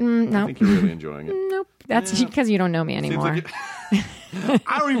enjoying it. No. I think you're really enjoying it. Nope, that's because you don't know me anymore.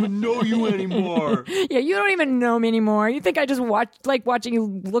 I don't even know you anymore. Yeah, you don't even know me anymore. You think I just watching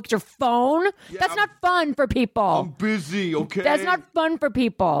you look at your phone? Yeah, that's not fun for people. I'm busy, okay? That's not fun for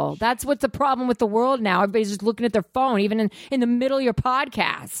people. That's what's the problem with the world now. Everybody's just looking at their phone, even in the middle of your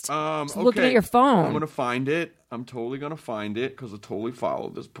podcast. Just looking at your phone. I'm going to find it. I'm totally going to find it because I totally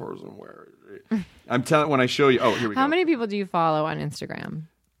followed this person. Where is it? I'm telling when I show you. Oh, here we go. How many people do you follow on Instagram?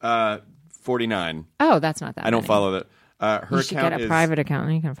 49. Oh, that's not that I don't many. follow that. Her you should get a private account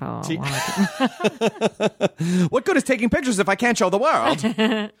and you can follow a lot of people. What good is taking pictures if I can't show the world?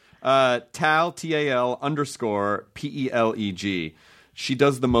 Tal, Tal _ PELEG. She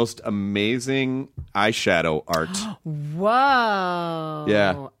does the most amazing eyeshadow art. Whoa.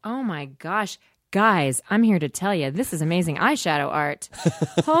 Yeah. Oh my gosh. Guys, I'm here to tell you, this is amazing eyeshadow art.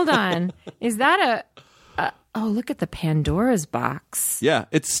 Hold on. Is that oh, look at the Pandora's box. Yeah,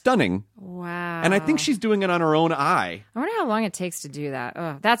 it's stunning. Wow. And I think she's doing it on her own eye. I wonder how long it takes to do that.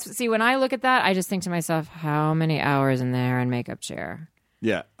 Oh, see, when I look at that, I just think to myself, how many hours in there and makeup chair?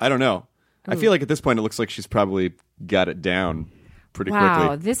 Yeah, I don't know. Ooh. I feel like at this point it looks like she's probably got it down pretty quickly.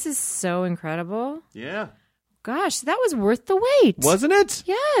 Wow, this is so incredible. Yeah. Gosh, that was worth the wait. Wasn't it?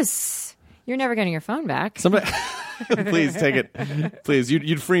 Yes. You're never getting your phone back. Somebody... Please take it. Please,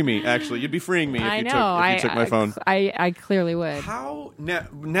 you'd free me. Actually, you'd be freeing me if you took my phone. I clearly would. How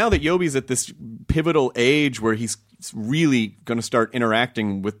now that Yobi's at this pivotal age where he's really going to start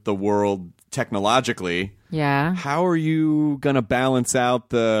interacting with the world technologically? Yeah. How are you going to balance out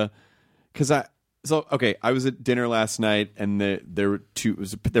the? Because I was at dinner last night and there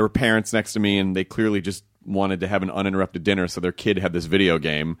were parents next to me and they clearly just wanted to have an uninterrupted dinner, so their kid had this video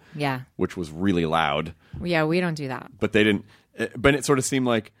game, which was really loud. Yeah, we don't do that. But they didn't. But it sort of seemed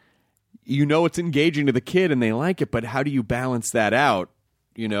like, it's engaging to the kid and they like it, but how do you balance that out?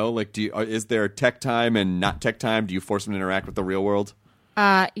 Like, is there tech time and not tech time? Do you force them to interact with the real world?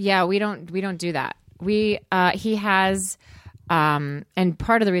 Yeah, we don't do that. He has. And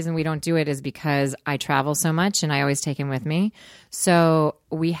part of the reason we don't do it is because I travel so much and I always take him with me. So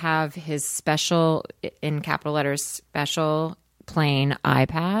we have his special, in capital letters, special plane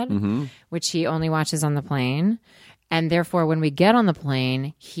iPad, which he only watches on the plane. And therefore, when we get on the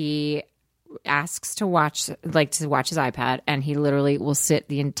plane, he asks to watch his iPad, and he literally will sit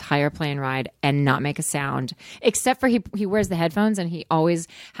the entire plane ride and not make a sound, except for he wears the headphones and he always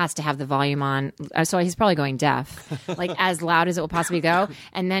has to have the volume on, so he's probably going deaf, like as loud as it will possibly go.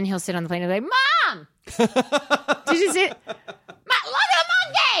 And then he'll sit on the plane and be like, Mom, did you see it? Look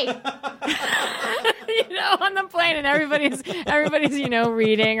at the monkey. on the plane, and everybody's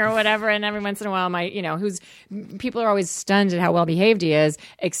reading or whatever, and every once in a while, people are always stunned at how well behaved he is,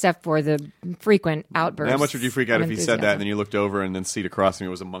 except for the frequent outbursts. How much would you freak out of if he said that, enthusiasm. and then you looked over, and then seat across from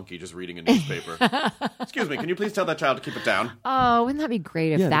you was a monkey just reading a newspaper? Excuse me, can you please tell that child to keep it down? Oh, wouldn't that be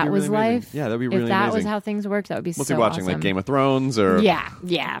great if Yeah, that'd that be was really amazing. life? Yeah, that'd be really If that was amazing. how things worked, that would be What's so he watching, awesome. like Game of Thrones or Yeah, for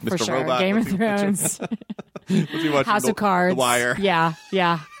Mr. sure. Robot? Game of What's he- Thrones, what's he watching? House The- of Cards, The Wire. Yeah,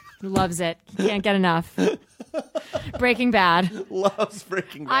 loves it. Can't get enough. Breaking Bad. Loves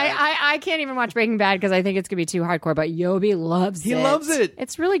Breaking Bad. I can't even watch Breaking Bad because I think it's gonna be too hardcore. But Yobi loves it. He loves it.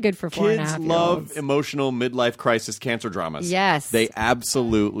 It's really good for 4.5 Kids year love olds. emotional midlife crisis cancer dramas. Yes. They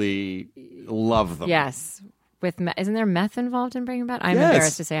absolutely love them. Yes. Isn't there meth involved in Breaking Bad? I'm Yes.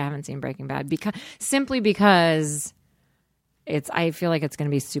 embarrassed to say I haven't seen Breaking Bad because I feel like it's going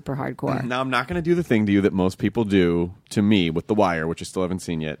to be super hardcore. Now, I'm not going to do the thing to you that most people do to me with The Wire, which I still haven't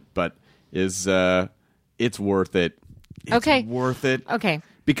seen yet, but it's worth it. It's Okay. worth it. Okay.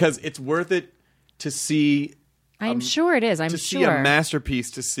 Because it's worth it to see I'm sure it is. I'm to sure. see a masterpiece,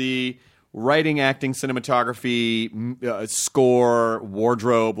 to see writing, acting, cinematography, score,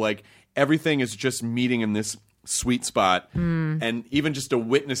 wardrobe, like everything is just meeting in this sweet spot. And even just to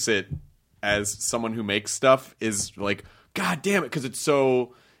witness it as someone who makes stuff is like, God damn it, because it's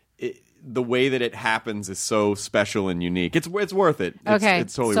so... the way that it happens is so special and unique. It's worth it.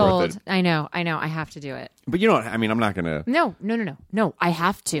 It's totally sold. worth it. I know. I have to do it. But you know what? I mean, I'm not going to... No. I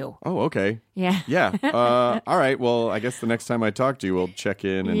have to. Oh, okay. Yeah. Yeah. All right. Well, I guess the next time I talk to you, we'll check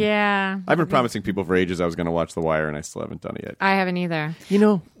in. And Yeah. I've been promising people for ages I was going to watch The Wire, and I still haven't done it yet. I haven't either. You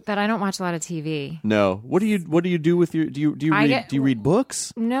know... But I don't watch a lot of TV. No. What do you do with your... Do you read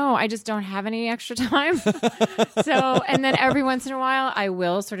books? No, I just don't have any extra time. And then every once in a while, I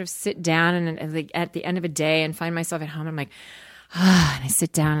will sort of sit down and like at the end of a day and find myself at home. I'm like, and I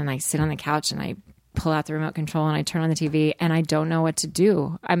sit down and I sit on the couch and I pull out the remote control and I turn on the TV and I don't know what to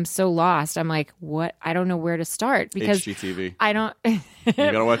do. I'm so lost. I'm like, what? I don't know where to start because HGTV. I don't. You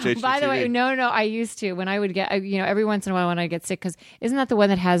gotta watch HGTV. By the way, no. I used to when I would get, every once in a while when I get sick, because isn't that the one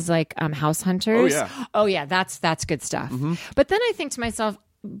that has like House Hunters? Oh yeah, that's good stuff. Mm-hmm. But then I think to myself,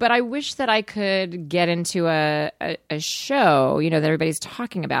 but I wish that I could get into a show, that everybody's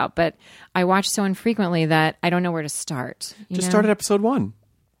talking about. But I watch so infrequently that I don't know where to start. Just start at episode 1.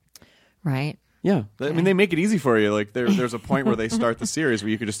 Right. Yeah. I mean, they make it easy for you. Like there's a point where they start the series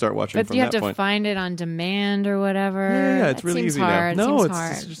where you could just start watching But from you have that to point. find it on demand or whatever. Yeah, it's That really seems easy hard. now. No, Seems it's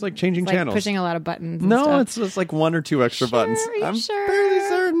hard. just like changing It's like channels. pushing a lot of buttons. and No, stuff. it's just like 1 or 2 extra buttons. Are you I'm sure? fairly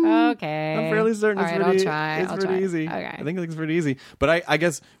certain. Okay. I'm fairly certain All it's right, pretty, I'll try. it's I'll pretty try. easy. Okay. I think it's pretty easy. But I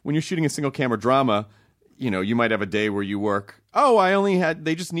guess when you're shooting a single camera drama, you might have a day where you work,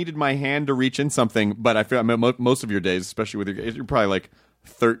 they just needed my hand to reach in something. But I feel most of your days, especially with you're probably like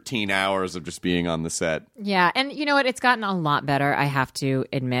 13 hours of just being on the set. Yeah, and you know what? It's gotten a lot better, I have to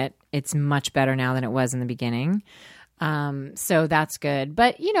admit. It's much better now than it was in the beginning. So that's good.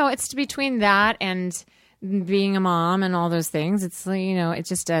 But, it's between that and being a mom and all those things. It's, it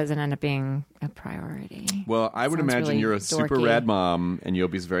just doesn't end up being a priority. Well, I would Sounds imagine really you're a super dorky. rad mom, and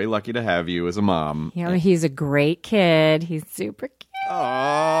Yobi's very lucky to have you as a mom. He's a great kid. He's super cute.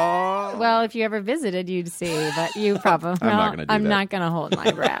 Oh. Well, if you ever visited, you'd see. But you probably... I'm not gonna do I'm that. not going to hold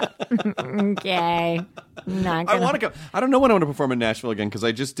my breath. Okay. Not I gonna... want to go. I don't know when I want to perform in Nashville again because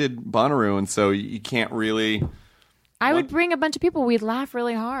I just did Bonnaroo, and so you can't really. I would bring a bunch of people. We'd laugh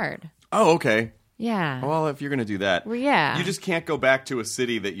really hard. Oh, okay. Yeah. Well, if you're going to do that, Well, yeah. you just can't go back to a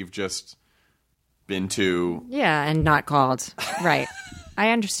city that you've just been to. Yeah, and not called. Right. I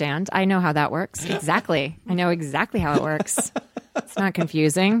understand. I know how that works. Exactly. I know exactly how it works. It's not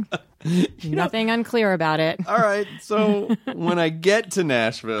confusing. Nothing unclear about it. All right. So when I get to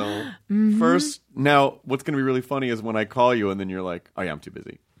Nashville, first, now what's going to be really funny is when I call you and then you're like, "Oh yeah, I'm too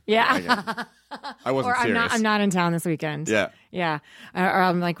busy. Yeah. I wasn't Or serious." I'm not in town this weekend. Yeah. Yeah. Or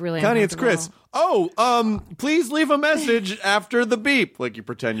I'm like really Connie, it's Chris. uncomfortable. Please leave a message after the beep. Like you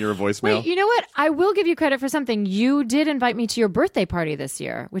pretend you're a voicemail. Wait, you know what? I will give you credit for something. You did invite me to your birthday party this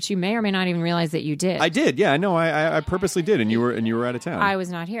year, which you may or may not even realize that you did. I did. Yeah, I know. I purposely did, and you were out of town. I was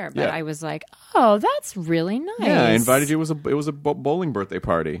not here, but Yeah. I was like, "Oh, that's really nice." Yeah, I invited you. It was a bowling birthday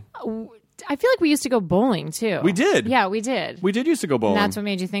party. I feel like we used to go bowling too. We did. Yeah, we did. We did used to go bowling. And that's what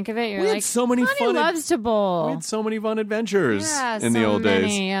made you think of it. You're We had like, so many Connie fun- loves to bowl. We had so many fun adventures Yeah, in the so old many,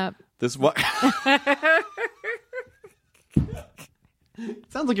 days. Yep. This what?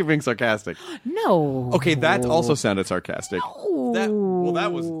 Sounds like you're being sarcastic. No. Okay, that also sounded sarcastic. That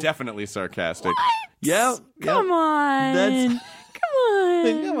was definitely sarcastic. What? Yeah. Come on. That's- Come on.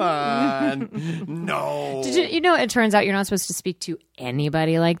 Come on. No. Did you know, it turns out you're not supposed to speak to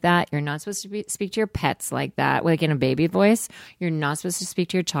anybody like that. You're not supposed to speak to your pets like that, like in a baby voice. You're not supposed to speak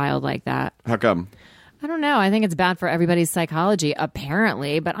to your child like that. How come? I don't know. I think it's bad for everybody's psychology,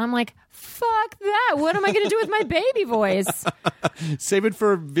 apparently. But I'm like, fuck that. What am I going to do with my baby voice? Save it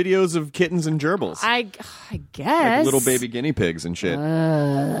for videos of kittens and gerbils. I guess. Like little baby guinea pigs and shit.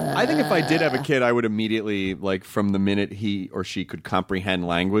 I think if I did have a kid, I would immediately, like, from the minute he or she could comprehend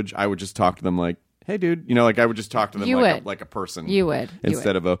language, I would just talk to them like, hey, dude. You know, like, I would just talk to them like a person. You would.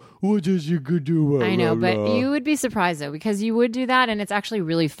 Instead of a, what does you could do? I know, but you would be surprised, though, because you would do that, and it's actually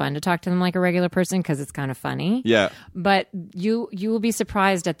really fun to talk to them like a regular person because it's kind of funny. Yeah. But you will be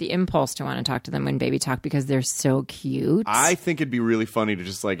surprised at the impulse to want to talk to them when baby talk because they're so cute. I think it'd be really funny to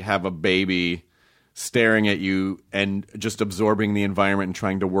just, like, have a baby staring at you and just absorbing the environment and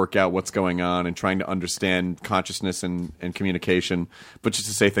trying to work out what's going on and trying to understand consciousness and communication, but just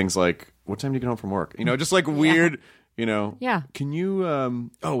to say things like, what time do you get home from work? You know, just like weird, you know. Yeah. Can you,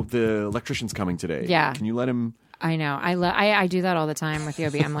 the electrician's coming today. Yeah. Can you let him... I know. I do that all the time with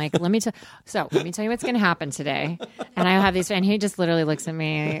Yobi. I'm like, let me tell you what's going to happen today. And I have these, and he just literally looks at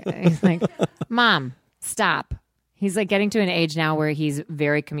me. He's like, Mom, stop. He's like getting to an age now where he's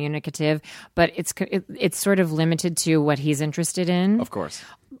very communicative, but it's sort of limited to what he's interested in. Of course.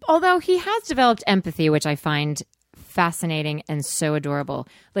 Although he has developed empathy, which I find fascinating and so adorable.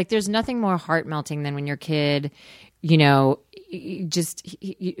 Like, there's nothing more heart melting than when your kid, you know,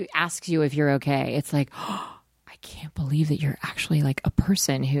 he asks you if you're okay. It's like, oh, I can't believe that you're actually like a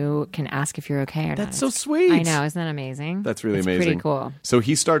person who can ask if you're okay or not. That's so sweet. I know. Isn't that amazing? That's really it's amazing. Pretty cool. So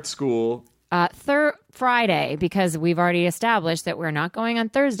he starts school. Friday, because we've already established that we're not going on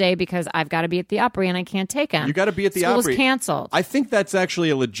Thursday because I've got to be at the Opry and I can't take him. You got to be at the School's Opry. canceled. I think that's actually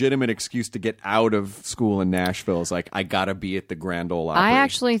a legitimate excuse to get out of school in Nashville. Is like, I got to be at the Grand Ole Opry. I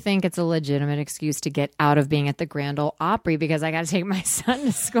actually think it's a legitimate excuse to get out of being at the Grand Ole Opry because I got to take my son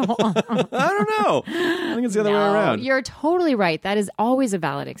to school. I don't know. I think it's the other way around. You're totally right. That is always a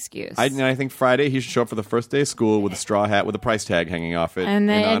valid excuse. I think Friday he should show up for the first day of school with a straw hat with a price tag hanging off it in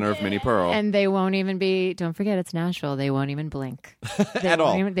honor of Minnie Pearl. And they won't even be, don't forget, it's Nashville. They won't even blink. At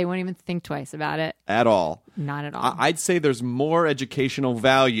all. They won't even think twice about it. At all. Not at all. I'd say there's more educational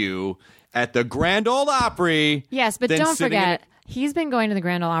value at the Grand Ole Opry. Yes, but don't forget, he's been going to the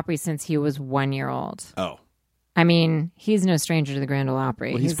Grand Ole Opry since he was 1 year old. Oh. I mean, he's no stranger to the Grand Ole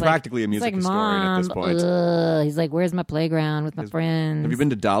Opry. Well, he's practically a music historian at this point. He's like, where's my playground with my friends? Have you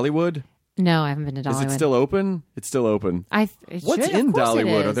been to Dollywood? No, I haven't been to Dollywood. Is it still open? It's still open. What's should, in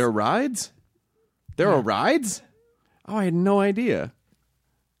Dollywood? Are Are there rides? There are rides? Oh, I had no idea.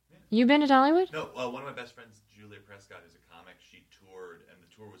 You been to Dollywood? No, one of my best friends, Julia Prescott, is a comic. She toured, and the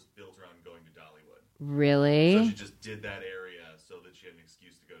tour was built around going to Dollywood. Really? So she just did that area so that she had an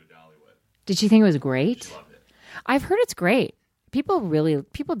excuse to go to Dollywood. Did she think it was great? She loved it. I've heard it's great. People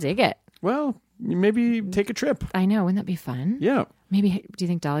dig it. Well, maybe take a trip. I know. Wouldn't that be fun? Yeah. Maybe, do you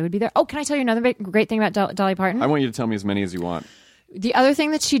think Dolly would be there? Oh, can I tell you another great thing about Dolly Parton? I want you to tell me as many as you want. The other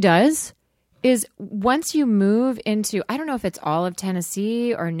thing that she does is once you move into, I don't know if it's all of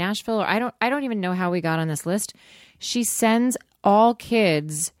Tennessee or Nashville, or I don't even know how we got on this list. She sends all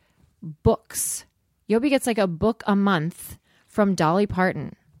kids books. Yobi gets like a book a month from Dolly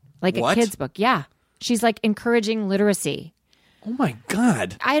Parton. Like What? A kid's book. Yeah. She's like encouraging literacy. Oh my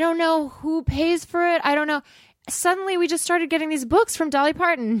God. I don't know who pays for it. I don't know. Suddenly we just started getting these books from Dolly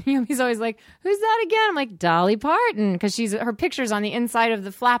Parton. He's always like, who's that again? I'm like, Dolly Parton, because her picture's on the inside of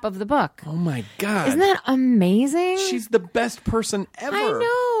the flap of the book. Oh my God. Isn't that amazing? She's the best person ever. I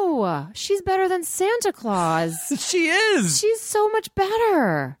know. She's better than Santa Claus. She is. She's so much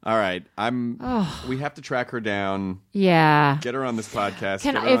better. All right. We have to track her down. Yeah. Get her on this podcast.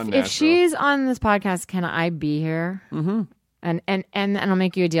 If she's on this podcast, can I be here? Mm-hmm. And I'll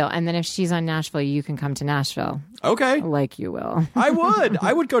make you a deal. And then if she's on Nashville, you can come to Nashville. Okay. Like you will. I would.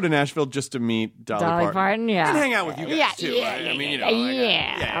 I would go to Nashville just to meet Dolly Parton. Yeah. And hang out with you guys, too. I mean, you know.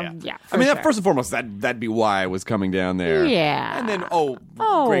 I mean, sure. first and foremost, that'd be why I was coming down there. Yeah. And then,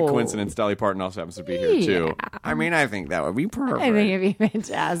 great coincidence, Dolly Parton also happens to be here, too. I mean, I think that would be perfect. I think it'd be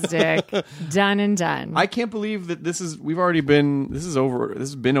fantastic. Done and done. I can't believe that this has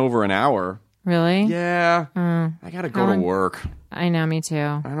been over an hour. Really? Yeah. I gotta go to work. I know, me too.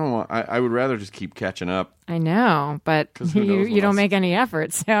 I would rather just keep catching up. I know, but you don't make any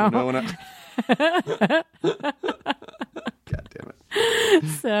effort, so. God damn it.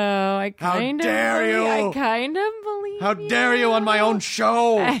 So I kind of dare you? I kind of believe How dare you on my own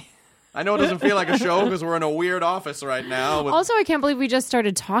show? I know it doesn't feel like a show because we're in a weird office right now. Also, I can't believe we just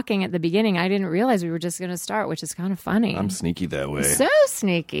started talking at the beginning. I didn't realize we were just going to start, which is kind of funny. I'm sneaky that way. So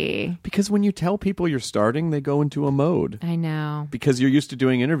sneaky. Because when you tell people you're starting, they go into a mode. I know. Because you're used to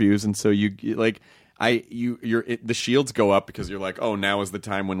doing interviews, and so the shields go up because you're like, oh, now is the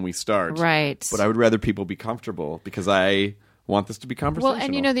time when we start. Right. But I would rather people be comfortable because I want this to be conversational.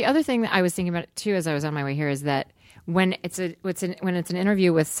 Well, and the other thing that I was thinking about too as I was on my way here is that when it's an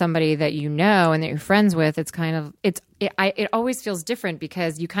interview with somebody that you know and that you're friends with, it's kind of it always feels different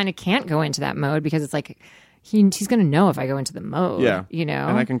because you kind of can't go into that mode because it's like he's going to know if I go into the mode. Yeah,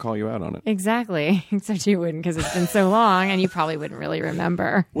 and I can call you out on it. Exactly, except you wouldn't because it's been so long and you probably wouldn't really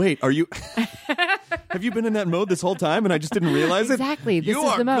remember. Wait, are you? Have you been in that mode this whole time and I just didn't realize it? Exactly. This you is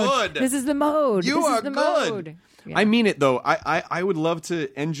are the mode. good. This is the mode. You this are is the good. Mode. Yeah. I mean it though. I would love to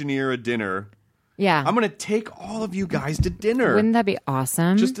engineer a dinner. Yeah. I'm going to take all of you guys to dinner. Wouldn't that be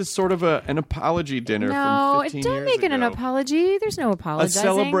awesome? Just as sort of an apology dinner from 15 don't years make it an ago. apology. There's no A apologizing.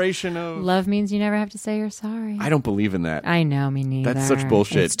 celebration of... Love means you never have to say you're sorry. I don't believe in that. I know, me neither. That's such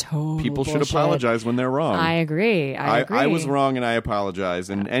bullshit. It's total People should bullshit. apologize when they're wrong. I agree. I was wrong and I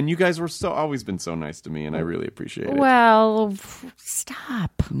apologize. And you guys were always been so nice to me and I really appreciate it. Well,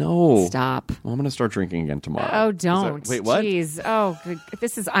 stop. No. Stop. Well, I'm going to start drinking again tomorrow. Oh, don't. Wait, what? Jeez. Oh,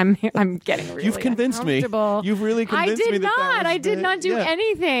 this is... I'm getting really You've convinced me. uncomfortable. You've really convinced me that I did not do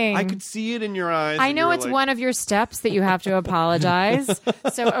anything. I could see it in your eyes. I know it's one of your steps that you have to apologize.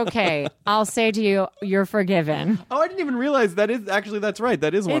 So, okay, I'll say to you, you're forgiven. Oh, I didn't even realize that's right.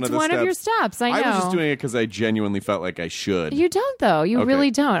 That is one of the steps. It's one of your steps. I know. I was just doing it because I genuinely felt like I should. You don't, though. You Okay.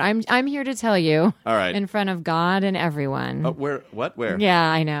 really don't. I'm here to tell you. All right. In front of God and everyone. Where? What? Where? Yeah,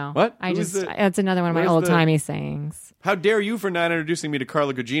 I know. What? That's another one of my where's old timey sayings. How dare you for not introducing me to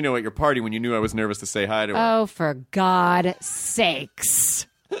Carla Gugino at your party when you knew I was nervous to say hi to her? Oh, for God's sakes.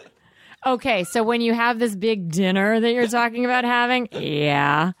 Okay, so when you have this big dinner that you're talking about having,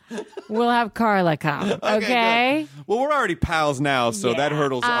 yeah, we'll have Carla come. Okay? Good. Well, we're already pals now, so that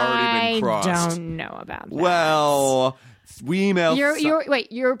hurdle's already been crossed. I don't know about that. Well, we emailed.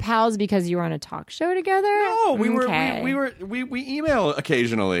 You're pals because you were on a talk show together? No, we Okay. we email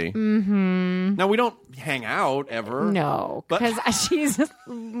occasionally. Mm-hmm. Now we don't hang out ever. No, But- because she's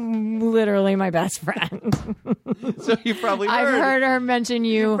literally my best friend. So you probably I've heard her mention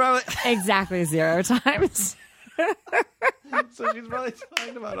you probably- exactly 0 times. So she's probably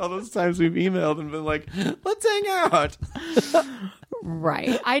talking about all those times we've emailed and been like, "Let's hang out."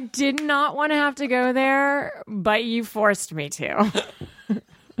 Right. I did not want to have to go there, but you forced me to.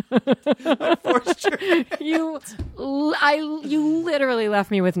 You literally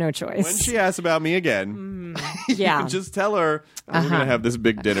left me with no choice. When she asks about me again, yeah. you can just tell her we're gonna have this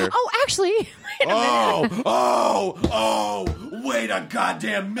big dinner. Oh, actually, wait a minute. Wait a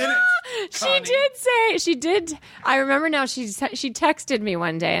goddamn minute. She did. I remember now. She texted me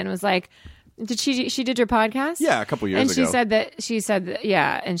one day and was like, she did your podcast? Yeah, a couple years and ago.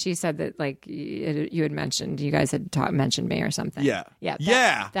 And she said that like you had mentioned, you guys had mentioned me or something. Yeah.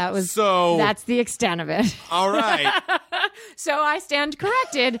 Yeah. That was so. That's the extent of it. All right. So I stand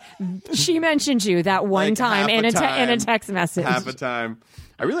corrected. She mentioned you that one Like time in a text message. Half a time.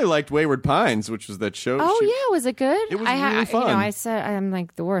 I really liked Wayward Pines, which was that show. Oh yeah, was it good? It was really fun. I said I'm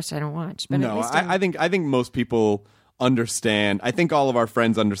like the worst. I don't watch. But No, at least I think most people understand. I think all of our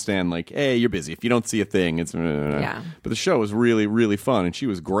friends understand. Like, hey, you're busy. If you don't see a thing, it's Yeah. But the show was really, really fun, and she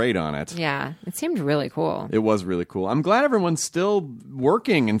was great on it. Yeah, it seemed really cool. It was really cool. I'm glad everyone's still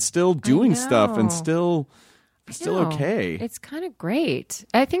working and still doing stuff and still okay. It's kind of great.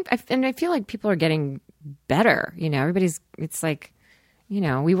 I feel like people are getting better. It's like,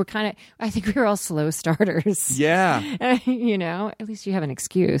 we were I think we were all slow starters. Yeah. At least you have an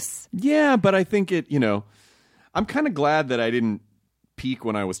excuse. Yeah, but I think I'm kind of glad that I didn't peak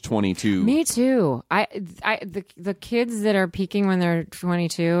when I was 22. Me too. The kids that are peaking when they're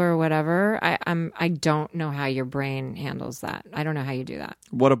 22 or whatever, I don't know how your brain handles that. I don't know how you do that.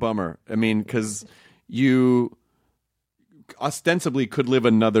 What a bummer. I mean, because you ostensibly could live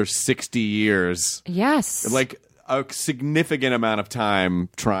another 60 years. Yes. Like a significant amount of time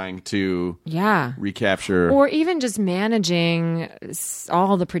trying to recapture. Or even just managing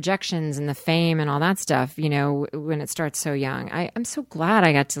all the projections and the fame and all that stuff, when it starts so young. I'm so glad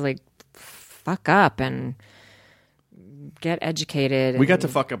I got to fuck up and get educated. We got to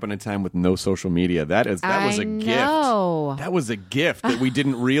fuck up in a time with no social media. That was a gift. That was a gift that we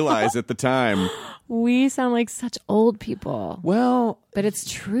didn't realize at the time. We sound like such old people. Well, but it's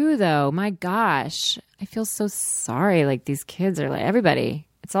true though. My gosh, I feel so sorry. Like these kids are like everybody.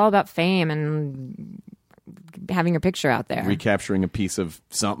 It's all about fame and having your picture out there. recapturing a piece of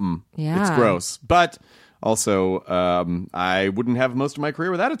something. Yeah. It's gross. But also, I wouldn't have most of my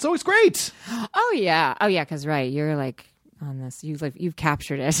career without it. It's always great. Oh yeah, because you're like on this. You've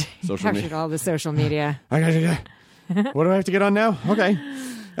captured it. You've captured media. all the social media. I got to What do I have to get on now? Okay.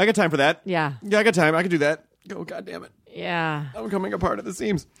 I got time for that. Yeah. Yeah, I got time. I can do that. Oh, God damn it. Yeah. I'm coming apart at the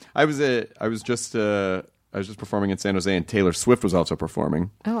seams. I was just performing in San Jose, and Taylor Swift was also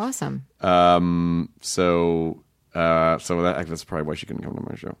performing. Oh, awesome. So that's probably why she couldn't come to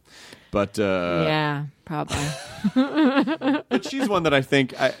my show. But Yeah, probably. but she's one that I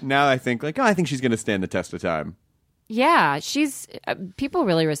think I think she's going to stand the test of time. Yeah, she's people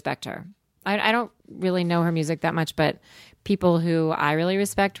really respect her. I don't really know her music that much, but people who I really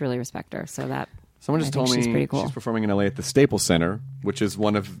respect her. So that Someone just told me she's pretty cool. she's performing in LA at the Staples Center, which is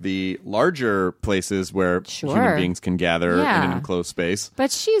one of the larger places where human beings can gather in an enclosed space.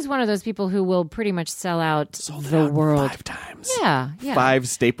 But she's one of those people who will pretty much sell out the world 5 times. Yeah. 5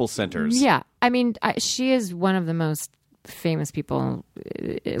 Staples Centers. Yeah. I mean, she is one of the most famous people,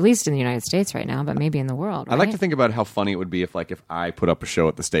 at least in the United States right now, but maybe in the world. Right? I like to think about how funny it would be if I put up a show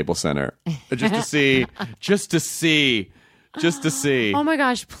at the Staples Center just to see. Oh my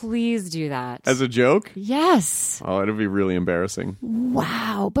gosh, please do that. As a joke? Yes. Oh, it'd be really embarrassing.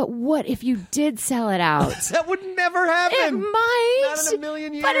 Wow. But what if you did sell it out? That would never happen. It might. Not in a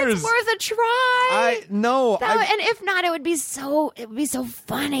million years. But it's worth a try. And if not, it would be so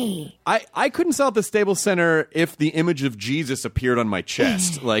funny. I couldn't sell at the Staples Center if the image of Jesus appeared on my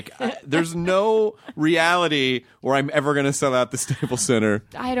chest. There's no reality where I'm ever going to sell out the Staples Center.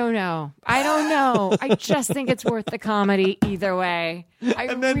 I don't know. I just think it's worth the comedy either way. I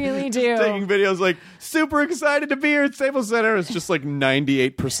really do. Taking videos super excited to be here at Staples Center. It's just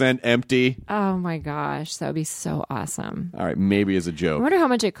 98% empty. Oh my gosh, that would be so awesome. All right, maybe as a I joke. wonder how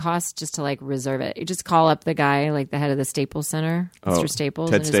much it costs just to reserve it. You just call up the guy, the head of the Staples Center, Mr.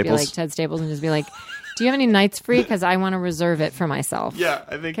 Staples, Ted and just Staples? be Ted Staples, and just be like, "Do you have any nights free? Because I want to reserve it for myself." Yeah,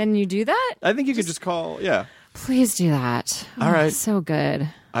 I think. Can you do that? I think you could just call. Yeah. Please do that. All right. So good.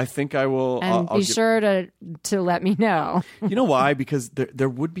 I think I will. And I'll be sure to let me know. You know why? Because there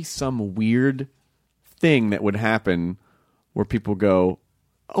would be some weird thing that would happen where people go,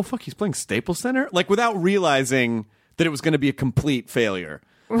 "Oh fuck, he's playing Staples Center," without realizing that it was going to be a complete failure.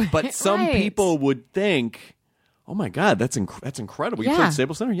 But some people would think, "Oh my god, that's incredible! You played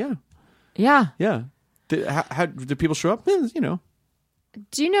Staples Center, yeah, Yeah. How did people show up?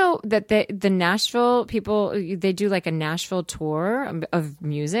 Do you know that the Nashville people, they do a Nashville tour of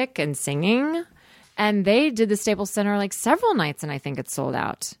music and singing, and they did the Staples Center several nights, and I think it's sold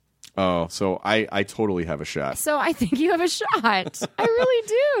out. Oh, so I totally have a shot. So I think you have a shot. I really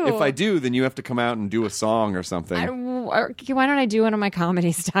do. If I do, then you have to come out and do a song or something. Why don't I do one of my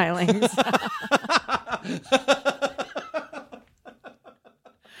comedy stylings?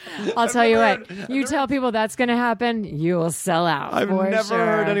 I'll tell you what. You tell people that's going to happen, you will sell out. I've never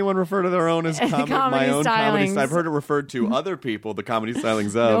heard anyone refer to their own as my own comedy. stylings. I've heard it referred to other people, the comedy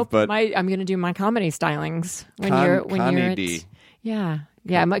stylings of. Nope, but I'm going to do my comedy stylings when Connie you're D. Yeah.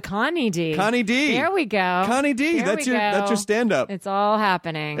 I'm Connie D. Connie D. There we go. Connie D. That's your stand up. It's all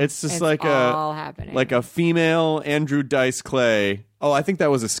happening. It's just all happening. like a female Andrew Dice Clay. Oh, I think that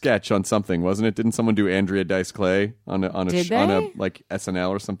was a sketch on something, wasn't it? Didn't someone do Andrea Dice Clay on a SNL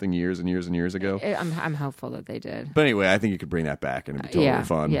or something years and years and years ago? I'm hopeful that they did. But anyway, I think you could bring that back and it'd be totally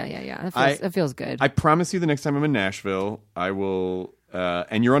fun. Yeah. It feels good. I promise you the next time I'm in Nashville, I will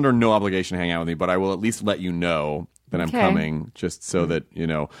and you're under no obligation to hang out with me, but I will at least let you know that I'm coming, just so that you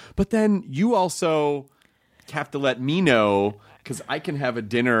know. But then you also have to let me know, because I can have a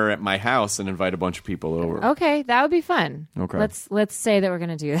dinner at my house and invite a bunch of people over. Okay, that would be fun. Okay, let's say that we're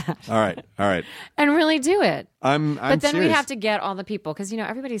going to do that. All right, and really do it. I'm but then serious. we have to get all the people, because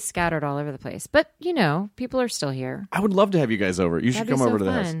everybody's scattered all over the place. But people are still here. I would love to have you guys over. You should come over to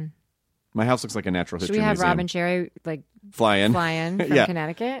the house. Fun. My house looks like a natural history museum. Should we have museum. Rob and Sherry fly in from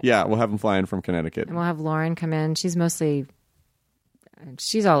Connecticut? Yeah, we'll have them fly in from Connecticut. And we'll have Lauren come in. She's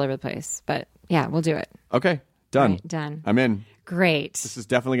all over the place. But yeah, we'll do it. Okay, done. Right, done. I'm in. Great. This is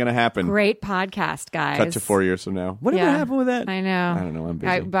definitely going to happen. Great podcast, guys. Cut to 4 years from now. Whatever happened with that? I know. I don't know. I'm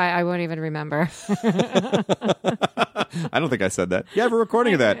busy. But I won't even remember. I don't think I said that. You have a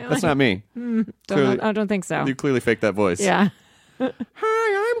recording of that. That's not me. I don't think so. You clearly faked that voice. Yeah.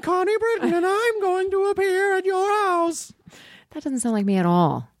 Hi, I'm Connie Britton, and I'm going to appear at your house. That doesn't sound like me at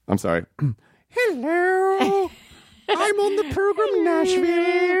all. I'm sorry. Hello. I'm on the program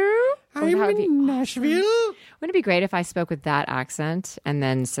Nashville. I'm in Nashville. Wouldn't it be great if I spoke with that accent and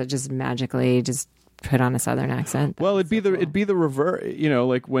then just magically just put on a Southern accent. Well, it'd be the reverse,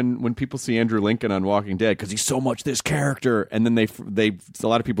 like when people see Andrew Lincoln on Walking Dead because he's so much this character, and then a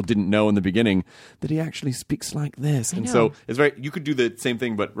lot of people didn't know in the beginning that he actually speaks like this, and so it's you could do the same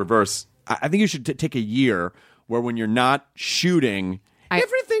thing but reverse. I think you should take a year where when you're not shooting,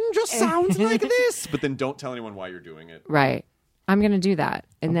 everything just sounds like this, but then don't tell anyone why you're doing it. Right. I'm going to do that.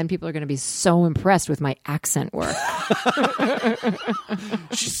 And then people are going to be so impressed with my accent work.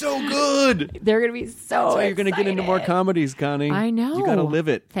 She's so good. They're going to be so You're going to get into more comedies, Connie. I know. You got to live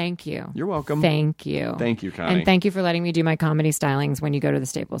it. Thank you. You're welcome. Thank you. Thank you, Connie. And thank you for letting me do my comedy stylings when you go to the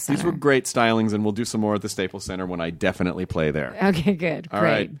Staples Center. These were great stylings, and we'll do some more at the Staples Center when I definitely play there. Okay, good. All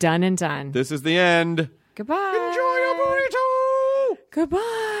Great. right. Done and done. This is the end. Goodbye. Enjoy your burrito.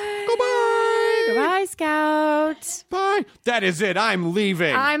 Goodbye. Goodbye. Goodbye, Scout. Bye. That is it. I'm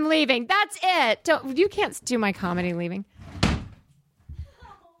leaving. I'm leaving. That's it. You can't do my comedy leaving.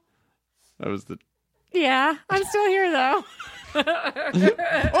 That was the... Yeah, I'm still here, though.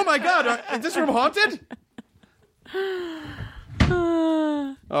 Oh, my God. Is this room haunted?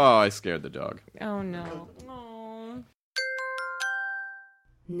 Oh, I scared the dog. Oh, no. Oh.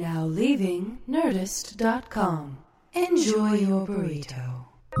 Now leaving Nerdist.com. Enjoy your burrito.